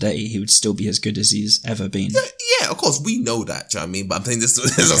rap today, he would still be as good as he's ever been. Yeah, of course, we know that, do you know what I mean? But I'm saying this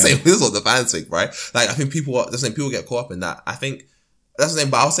is what the fans think, right? Like, I think people get caught up in that. I think that's the thing,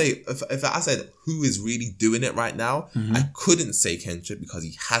 but I'll say, if I said who is really doing it right now, I couldn't say Kendrick because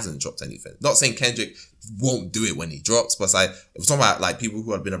he hasn't dropped anything. Not saying Kendrick won't do it when he drops, but it's like, if we're talking about like people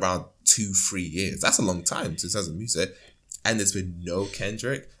who have been around 2-3 years, that's a long time since there's music. And there's been no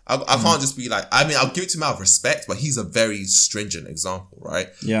Kendrick. I can't just be like, I mean, I'll give it to him out of respect, but he's a very stringent example, right?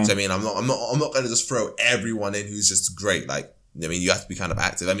 Yeah. So, I mean, I'm not going to just throw everyone in who's just great. Like, I mean, you have to be kind of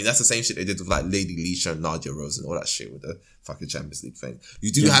active. I mean, that's the same shit they did with like Lady Leisha and Nadia Rose and all that shit with the fucking Champions League thing.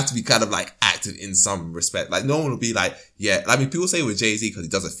 You do have to be kind of like active in some respect. Like, no one will be like, yeah. I mean, people say with Jay-Z because he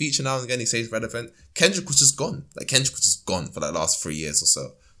does a feature now and again, he stays relevant. Kendrick was just gone. Like, Kendrick was just gone for the last 3 years or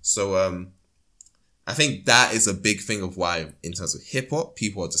so. So, I think that is a big thing of why, in terms of hip hop,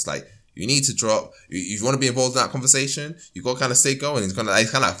 people are just like, you need to drop. You want to be involved in that conversation, you got to kind of stay going. It's kind of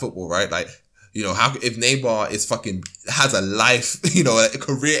like football, right? Like, you know, how if Neymar has a life, you know, a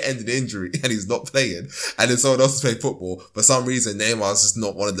career-ending injury and he's not playing, and then someone else is playing football, for some reason Neymar's just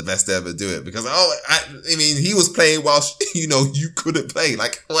not one of the best to ever do it because I mean, he was playing whilst, you know, you couldn't play,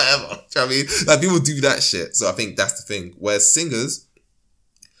 like, whatever. Do you know what I mean? Like, people do that shit. So I think that's the thing. Whereas singers,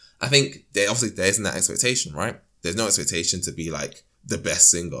 I think there isn't that expectation, right? There's no expectation to be like the best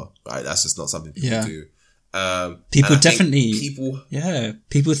singer, right? That's just not something people do. People definitely,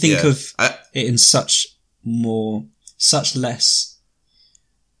 people think of it in such less,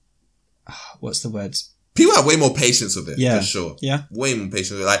 what's the word? People have way more patience with it, for sure. Yeah. Way more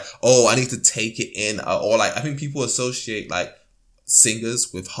patience with it. Like, oh, I need to take it in. Or like, I think people associate like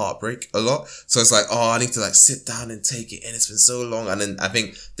singers with heartbreak a lot. So it's like, oh, I need to like sit down and take it in. It's been so long. And then I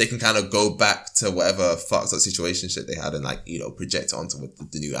think they can kind of go back to whatever fucked up situation shit they had and like, you know, project it onto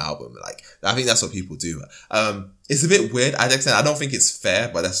the new album. Like, I think that's what people do. It's a bit weird. I don't think it's fair,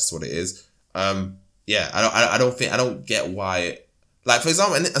 but that's just what it is. I don't get why. Like, for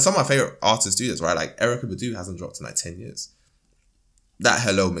example, and some of my favorite artists do this, right? Like, Erykah Badu hasn't dropped in like 10 years. That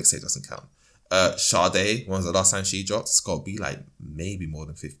Hello mixtape doesn't count. Sade, when was the last time she dropped? It's got to be like maybe more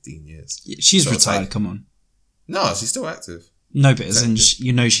than 15 years. She's retired, come on. No, she's still active. No, but as in,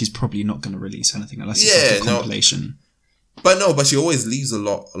 you know, she's probably not going to release anything unless it's like a compilation. But she always leaves a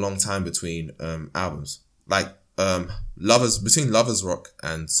long time between albums. Like, between Lovers Rock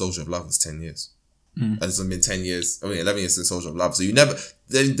and Soldier of Love was 10 years. And it's been 10 years, 11 years since Soldier of Love. So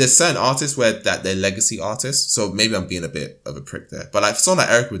there's certain artists where that they're legacy artists. So maybe I'm being a bit of a prick there. But like someone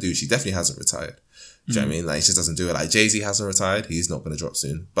like Erykah Badu, she definitely hasn't retired. Do you know what I mean? Like, she just doesn't do it. Like, Jay-Z hasn't retired. He's not going to drop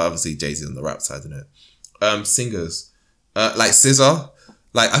soon. But obviously Jay-Z's on the rap side, isn't it? Singers. Like SZA.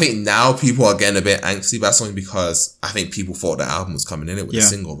 Like, I think now people are getting a bit angsty about something because I think people thought the album was coming in it with the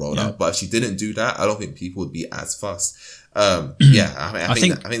single rolled out. But if she didn't do that, I don't think people would be as fussed. I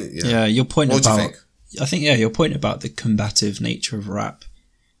think your point what about, do you think? I think, your point about the combative nature of rap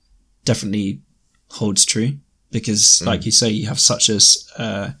definitely holds true because, like you say, you have such a,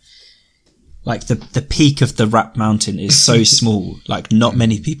 like the peak of the rap mountain is so small, like not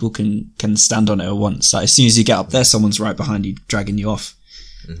many people can stand on it at once. Like, as soon as you get up there, someone's right behind you, dragging you off.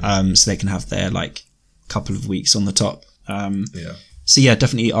 So they can have their like couple of weeks on the top. So yeah,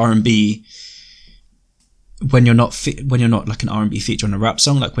 definitely R&B. When you're not like an R&B feature on a rap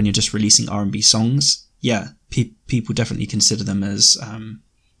song, like when you're just releasing R&B songs, people definitely consider them as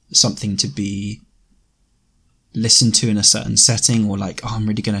something to be listened to in a certain setting, or like, oh, I'm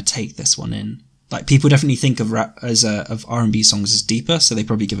really going to take this one in. Like, people definitely think of rap of R&B songs as deeper, so they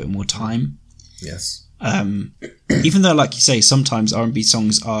probably give it more time. Yes. Even though, like you say, sometimes R&B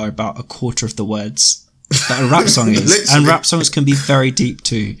songs are about a quarter of the words that a rap song is, and rap songs can be very deep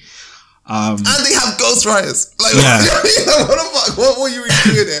too. And they have ghostwriters. Like, what the fuck? What were you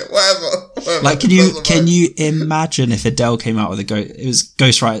doing it? Whatever. Like, can you imagine if Adele came out with it was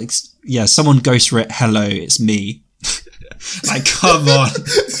ghostwriter? Yeah, someone ghostwrote "Hello, it's me." Like, come on. Do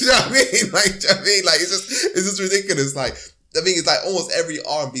you know what I mean? Like, it's just ridiculous. Like, I mean, it's like almost every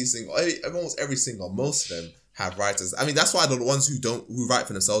R&B single, almost every single, most of them have writers. I mean, that's why the ones who write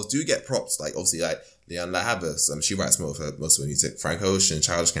for themselves do get props. Like, obviously, like Leanne LaHavas, she writes most of her music. Frank Ocean,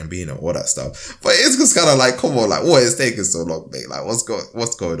 Childish Gambino, all that stuff. But it's just kind of like, come on, like, what is taking so long, mate? Like, what's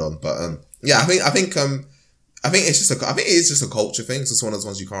going on? But yeah, I think it's just a culture thing. So it's one of those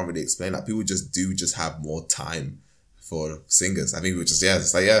ones you can't really explain. Like, people just have more time for singers. I think we just,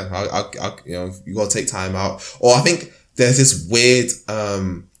 it's like, I'll you gotta take time out. Or I think there's this weird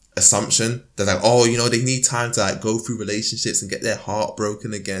assumption that like, they need time to like go through relationships and get their heart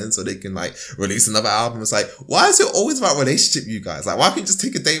broken again so they can like release another album. It's like, why is it always about relationship, you guys? Like, why can't you just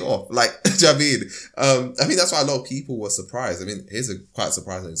take a day off? Like, do you know what I mean? I think that's why a lot of people were surprised. I mean, here's a quite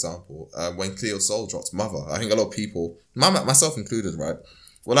surprising example. When Cleo Sol dropped Mother, I think a lot of people, myself included, right,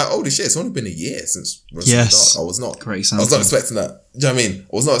 were like, holy shit, it's only been a year since Rosetta Dark. I was not expecting that. Do you know what I mean?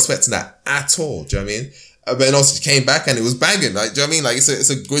 I was not expecting that at all. Do you know what I mean? But then also she came back and it was banging. Like, do you know what I mean? Like, it's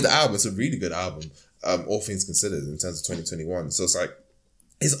a good album. It's a really good album. All things considered in terms of 2021. So it's like,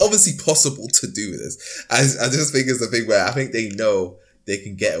 it's obviously possible to do this. I just think it's the thing where I think they know they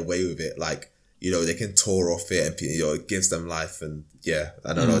can get away with it. Like, they can tour off it and, it gives them life. And yeah,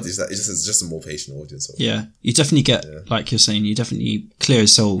 I don't know. It's just a more patient audience. Yeah. You definitely get, like you're saying, Cleo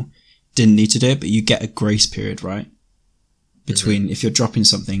Sol didn't need to do it, but you get a grace period, right? Between, if you're dropping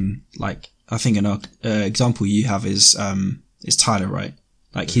something like, I think an example you have is Tyler, right?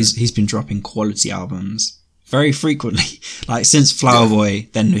 Like he's been dropping quality albums very frequently. Like since Flower Boy,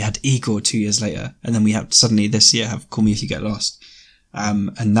 then we had Igor 2 years later, and then we have suddenly this year have Call Me If You Get Lost.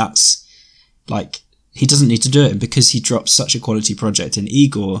 And that's like, he doesn't need to do it because he dropped such a quality project. In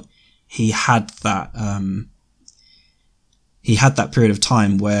Igor, he had that period of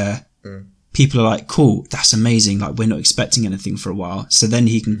time where people are like, cool, that's amazing. Like, we're not expecting anything for a while. So then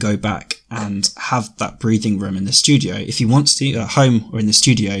he can go back and have that breathing room in the studio. If he wants to, at home or in the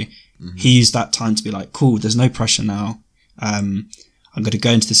studio, he used that time to be like, cool, there's no pressure now. I'm going to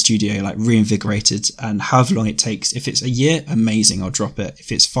go into the studio, like reinvigorated, and however long it takes. If it's a year, amazing, I'll drop it.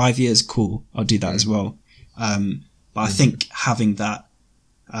 If it's 5 years, cool, I'll do that as well. But I think having that,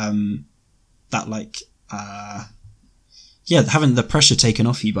 having the pressure taken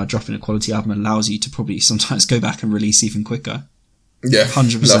off you by dropping a quality album allows you to probably sometimes go back and release even quicker. Yeah,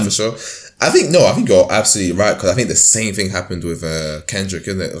 100%. No, for sure. I think you're absolutely right, because I think the same thing happened with Kendrick,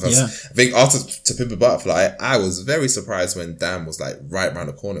 isn't it? I think after To Pimp a Butterfly, I was very surprised when Damn was like right around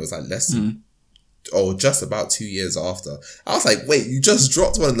the corner. It was like less than, just about 2 years after. I was like, wait, you just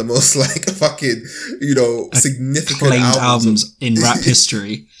dropped one of the most like fucking, significant albums in rap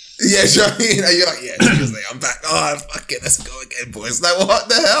history. Yeah, you know what I mean? And you're like, Tuesday, I'm back. Oh, fuck it, let's go again, boys. Like, what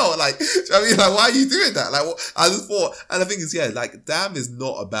the hell? Like, do you know what I mean? Like, why are you doing that? Like, I just thought, and the thing is, like, Damn is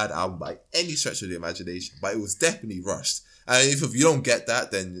not a bad album by any stretch of the imagination, but it was definitely rushed. And if you don't get that,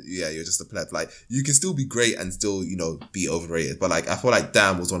 then you're just a pleb. Like, you can still be great and still, be overrated. But like, I feel like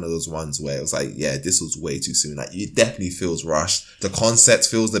Damn was one of those ones where it was like, this was way too soon. Like, it definitely feels rushed. The concept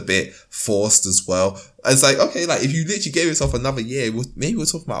feels a bit forced as well. And it's like, okay, like, if you literally gave yourself another year, maybe we're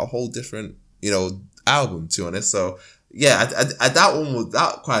talking about a whole different, album, to be honest. So yeah,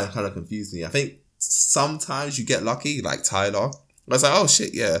 that kind of confused me. I think sometimes you get lucky, like Tyler. I was like, oh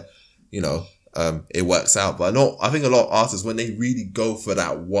shit, yeah, it works out. But I think a lot of artists, when they really go for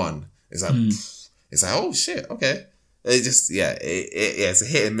that one, it's like, oh shit, okay. It just, it's a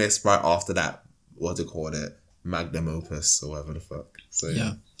hit and miss right after that, what do you call it, magnum opus or whatever the fuck. So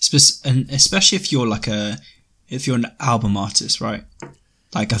yeah. And especially if you're an album artist, right?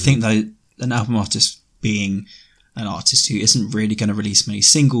 Like, I think that an album artist being an artist who isn't really going to release many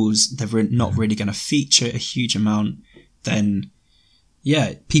singles, they're not really going to feature a huge amount, then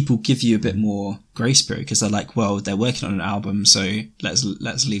people give you a bit more grace period because they're like, well, they're working on an album, so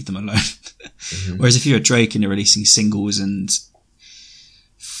let's leave them alone. Whereas if you're a Drake and you're releasing singles and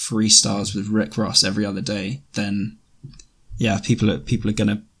freestyles with Rick Ross every other day, then people are going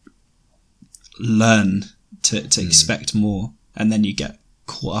to learn to expect more, and then you get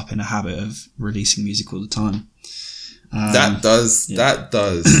caught up in a habit of releasing music all the time. That does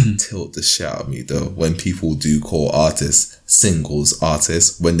tilt the shit out of me though, when people do call artists singles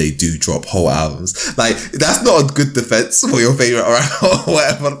artists when they do drop whole albums. Like, that's not a good defense for your favorite or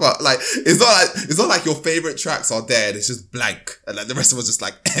whatever. But like, it's not like your favorite tracks are there and it's just blank, and like the rest of us just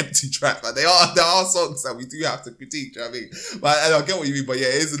like empty tracks. Like, there are songs that we do have to critique. Do you know what I mean? But and I get what you mean. But yeah,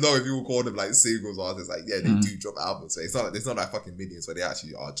 it is annoying if people call them like singles artists. Like, they do drop albums. So it's not like fucking Minions where they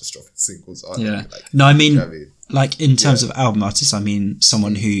actually are just dropping singles. Yeah. No, I mean, you know what I mean? Like, in terms of album artists, I mean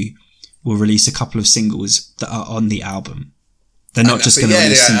someone who will release a couple of singles that are on the album. They're not just going to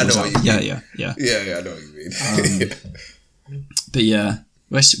release singles. Yeah, I know what you mean. But yeah,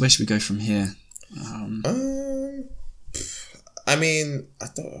 where should we go from here? I I mean,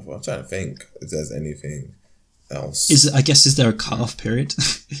 I'm trying to think if there's anything else. Is there a cut-off period?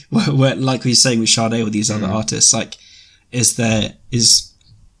 where, like we were saying with Sade or these other artists, like, is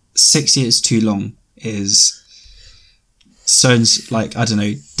 6 years too long? Is So's, like, I don't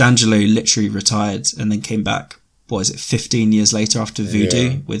know, D'Angelo literally retired and then came back, what is it, 15 years later after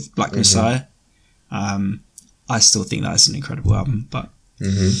Voodoo with Black Messiah? I still think that is an incredible album, but...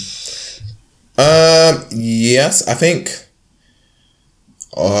 Yes, I think...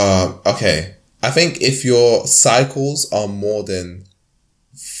 okay. I think if your cycles are more than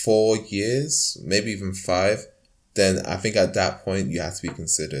 4 years, maybe even 5, then I think at that point you have to be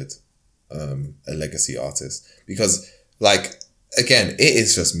considered a legacy artist. Because, like, again, it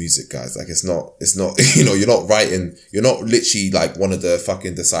is just music, guys. Like, it's not, you know, you're not literally like one of the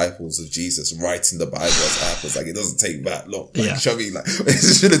fucking disciples of Jesus writing the Bible as apples. Like, it doesn't take that long. Like, yeah. You know what I mean? Like,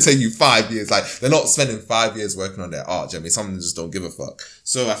 it shouldn't take you 5 years. Like, they're not spending 5 years working on their art. Do you know what I mean? Some of them just don't give a fuck.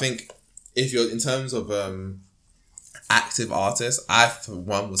 So I think if you're in terms of active artists, I for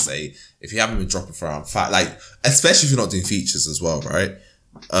one would say if you haven't been dropping for around 5, like, especially if you're not doing features as well, right?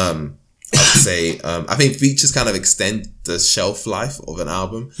 I would say, I think features kind of extend the shelf life of an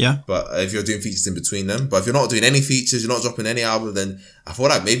album. Yeah. But if you're doing features in between them, but if you're not doing any features, you're not dropping any album, then I feel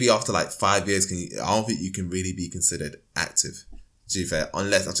like maybe after like 5 years, I don't think you can really be considered active. To be fair,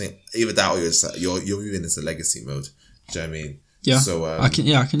 unless I think either that or you're moving into legacy mode. Do you know what I mean? Yeah. So I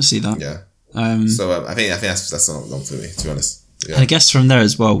can see that. Yeah. So I think that's not long for me, to be honest. Yeah. And I guess from there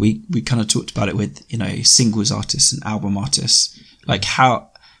as well, we kind of talked about it with, you know, singles artists and album artists. Like how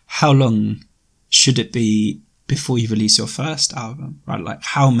long should it be before you release your first album, right? Like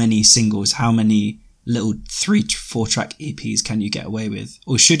how many singles, how many little 3-4 track EPs can you get away with?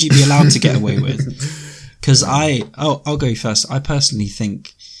 Or should you be allowed to get away with? Because I'll go first. I personally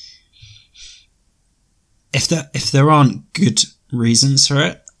think if there aren't good reasons for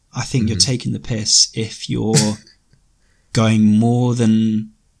it, I think you're taking the piss if you're going more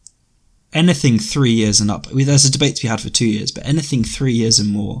than anything 3 years and up. I mean, there's a debate to be had for 2 years, but anything 3 years and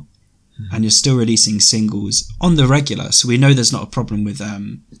more, and you're still releasing singles on the regular. So we know there's not a problem with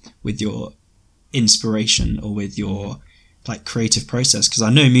your inspiration or with your like creative process. Because I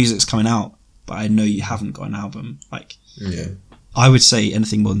know music's coming out, but I know you haven't got an album. Like, I would say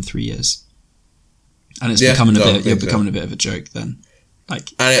anything more than 3 years, and it's becoming a bit of a joke then.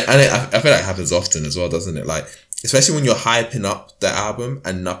 Like, and I feel like it happens often as well, doesn't it? Like, especially when you're hyping up the album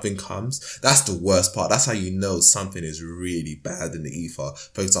and nothing comes. That's the worst part. That's how you know something is really bad in the ether.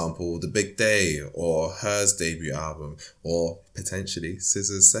 For example, The Big Day or Her's debut album or potentially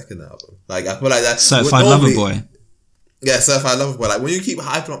SZA's second album. Like, I feel like that. Certified Lover Boy. Yeah, Certified Lover Boy. Like, when you keep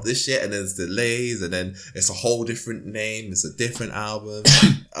hyping up this shit and there's delays and then it's a whole different name, it's a different album.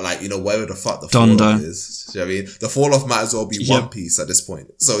 Like, you know, wherever the fuck the fall-off is. Do you know what I mean? The fall-off might as well be One Piece at this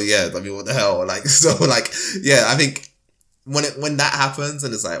point. So, yeah, I mean, what the hell? Like, so, like, yeah, I think when that happens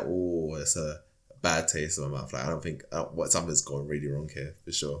and it's like, oh, it's a bad taste in my mouth. Like, I don't think something's going really wrong here,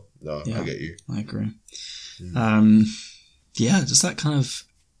 for sure. No, I get you. I agree. Does that kind of...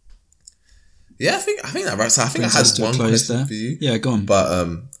 Yeah, I think that right. So I think I had one question there for you. Yeah, go on. But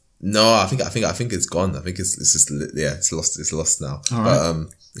no, I think it's gone. I think it's just it's lost. It's lost now. All right.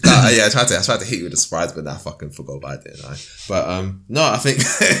 But I tried to hit you with a surprise, but I fucking forgot about it, didn't I? But no, I think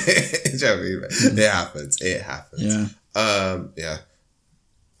you know what I mean? It happens. It happens. Yeah.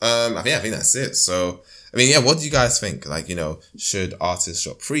 I think that's it. So I mean, yeah, what do you guys think? Like, you know, should artists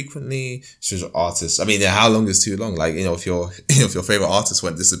drop frequently? I mean, how long is too long? Like, you know, if your favorite artist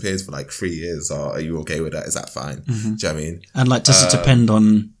disappeared for like 3 years, are you okay with that? Is that fine? Do you know what I mean? And like, does it depend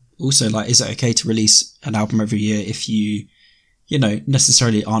on also, like, is it okay to release an album every year if you know,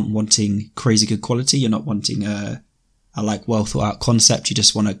 necessarily aren't wanting crazy good quality? You're not wanting a like well thought out concept. You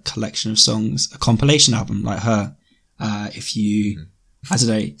just want a collection of songs, a compilation album like Her. If you, I don't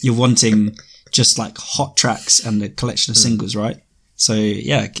know, you're wanting just like hot tracks and a collection of singles, right? So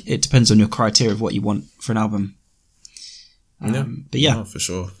yeah, it depends on your criteria of what you want for an album. But yeah, no, for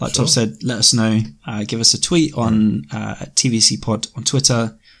sure. Like Tom said, let us know. Give us a tweet on TVC Pod on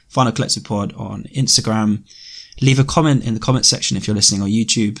Twitter, Final Collective Pod on Instagram. Leave a comment in the comment section if you're listening on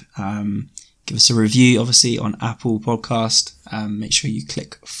YouTube. Give us a review, obviously, on Apple Podcast. Make sure you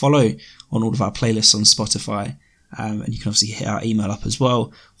click follow on all of our playlists on Spotify. And you can obviously hit our email up as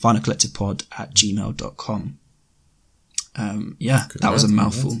well, finalcollectivepod@gmail.com. That was a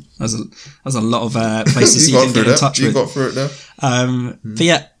mouthful. That was a lot of places you can get in touch with. You got through it there. But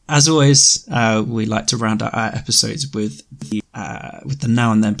yeah, as always, we like to round out our episodes with the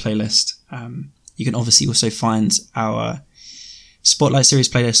Now and Then playlist. You can obviously also find our Spotlight Series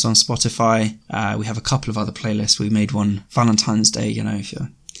playlist on Spotify. We have a couple of other playlists. We made one Valentine's Day, you know, if you've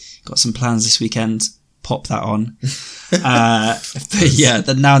got some plans this weekend, pop that on. But yeah,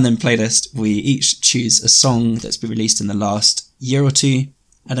 the Now and Then playlist, we each choose a song that's been released in the last year or two,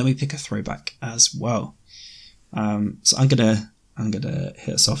 and then we pick a throwback as well. So I'm gonna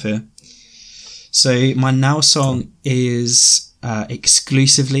hit us off here. So my Now song is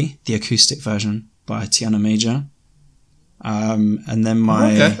exclusively the acoustic version by Tiana Major. And then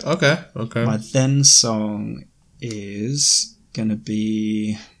my my then song is gonna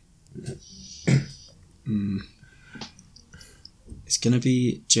be it's gonna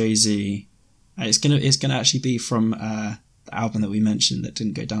be Jay-Z. It's gonna actually be from the album that we mentioned that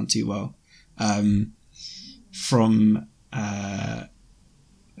didn't go down too well. From let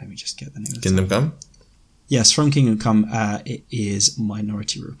me just get the name of Kingdom Come? Yes, from Kingdom Come. It is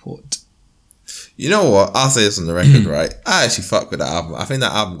Minority Report. You know what? I'll say this on the record, right? I actually fuck with that album. I think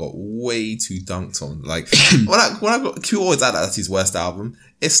that album got way too dunked on. Like, when I got Q always add that's his worst album.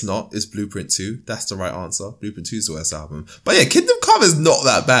 It's not. It's Blueprint 2. That's the right answer. Blueprint 2 is the worst album. But yeah, Kingdom Come is not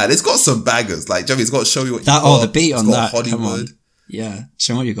that bad. It's got some bangers. Like, Joey, it's got Show You What You Got. The beat on that. Hollywood. Come on. Yeah,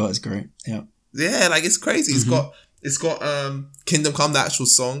 Show Me What You Got is great. Yeah. Yeah, like it's crazy. It's got Kingdom Come, the actual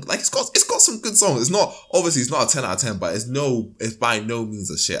song. Like it's got some good songs. It's not obviously it's not a 10 out of 10, but it's by no means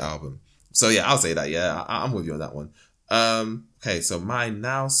a shit album. So yeah, I'll say that. Yeah, I'm with you on that one. Okay, so my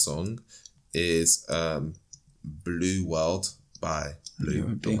Now song is Blue World by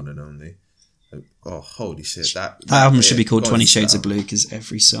Blue, the one and only. Oh, holy shit! That album should be called 20 Shades of Blue because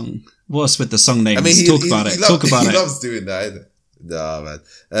every song. What's with the song names? I mean, talk about it. He loves doing that. Nah, man.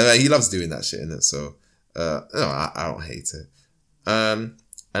 He loves doing that shit, innit? So, no, I don't hate it. And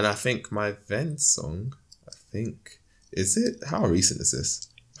I think my then song, is it? How recent is this?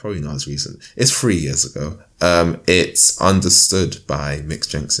 Probably not as recent. It's 3 years ago. It's Understood by Mick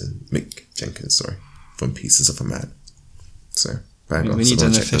Jenkins, sorry, from Pieces of a Man. So, bang on. We need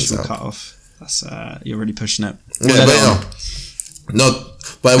an official cut off. That's you're really pushing it. Yeah, but no,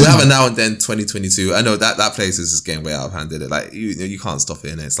 but we have a Now and Then 2022. I know that place is just getting way out of hand. Like you can't stop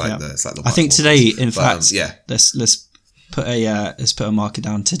it. And it's like the. I think today, in fact, let's put a marker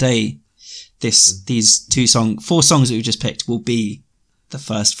down today. These 4 songs that we just picked will be the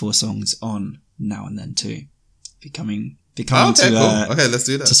first 4 songs on Now and Then 2, becoming cool. Okay, let's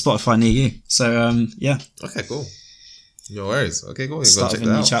do that to Spotify near you. So yeah. Okay, cool. No worries. Okay, cool. Start of a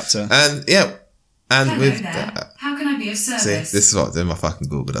new chapter. And yeah. And hello with there. that, how can I be of service? See, this is what my fucking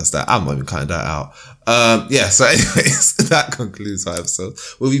Google does that. I'm not even cutting that out. Yeah, so anyways, that concludes our episode.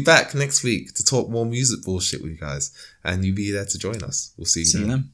 We'll be back next week to talk more music bullshit with you guys. And you'll be there to join us. We'll see you then.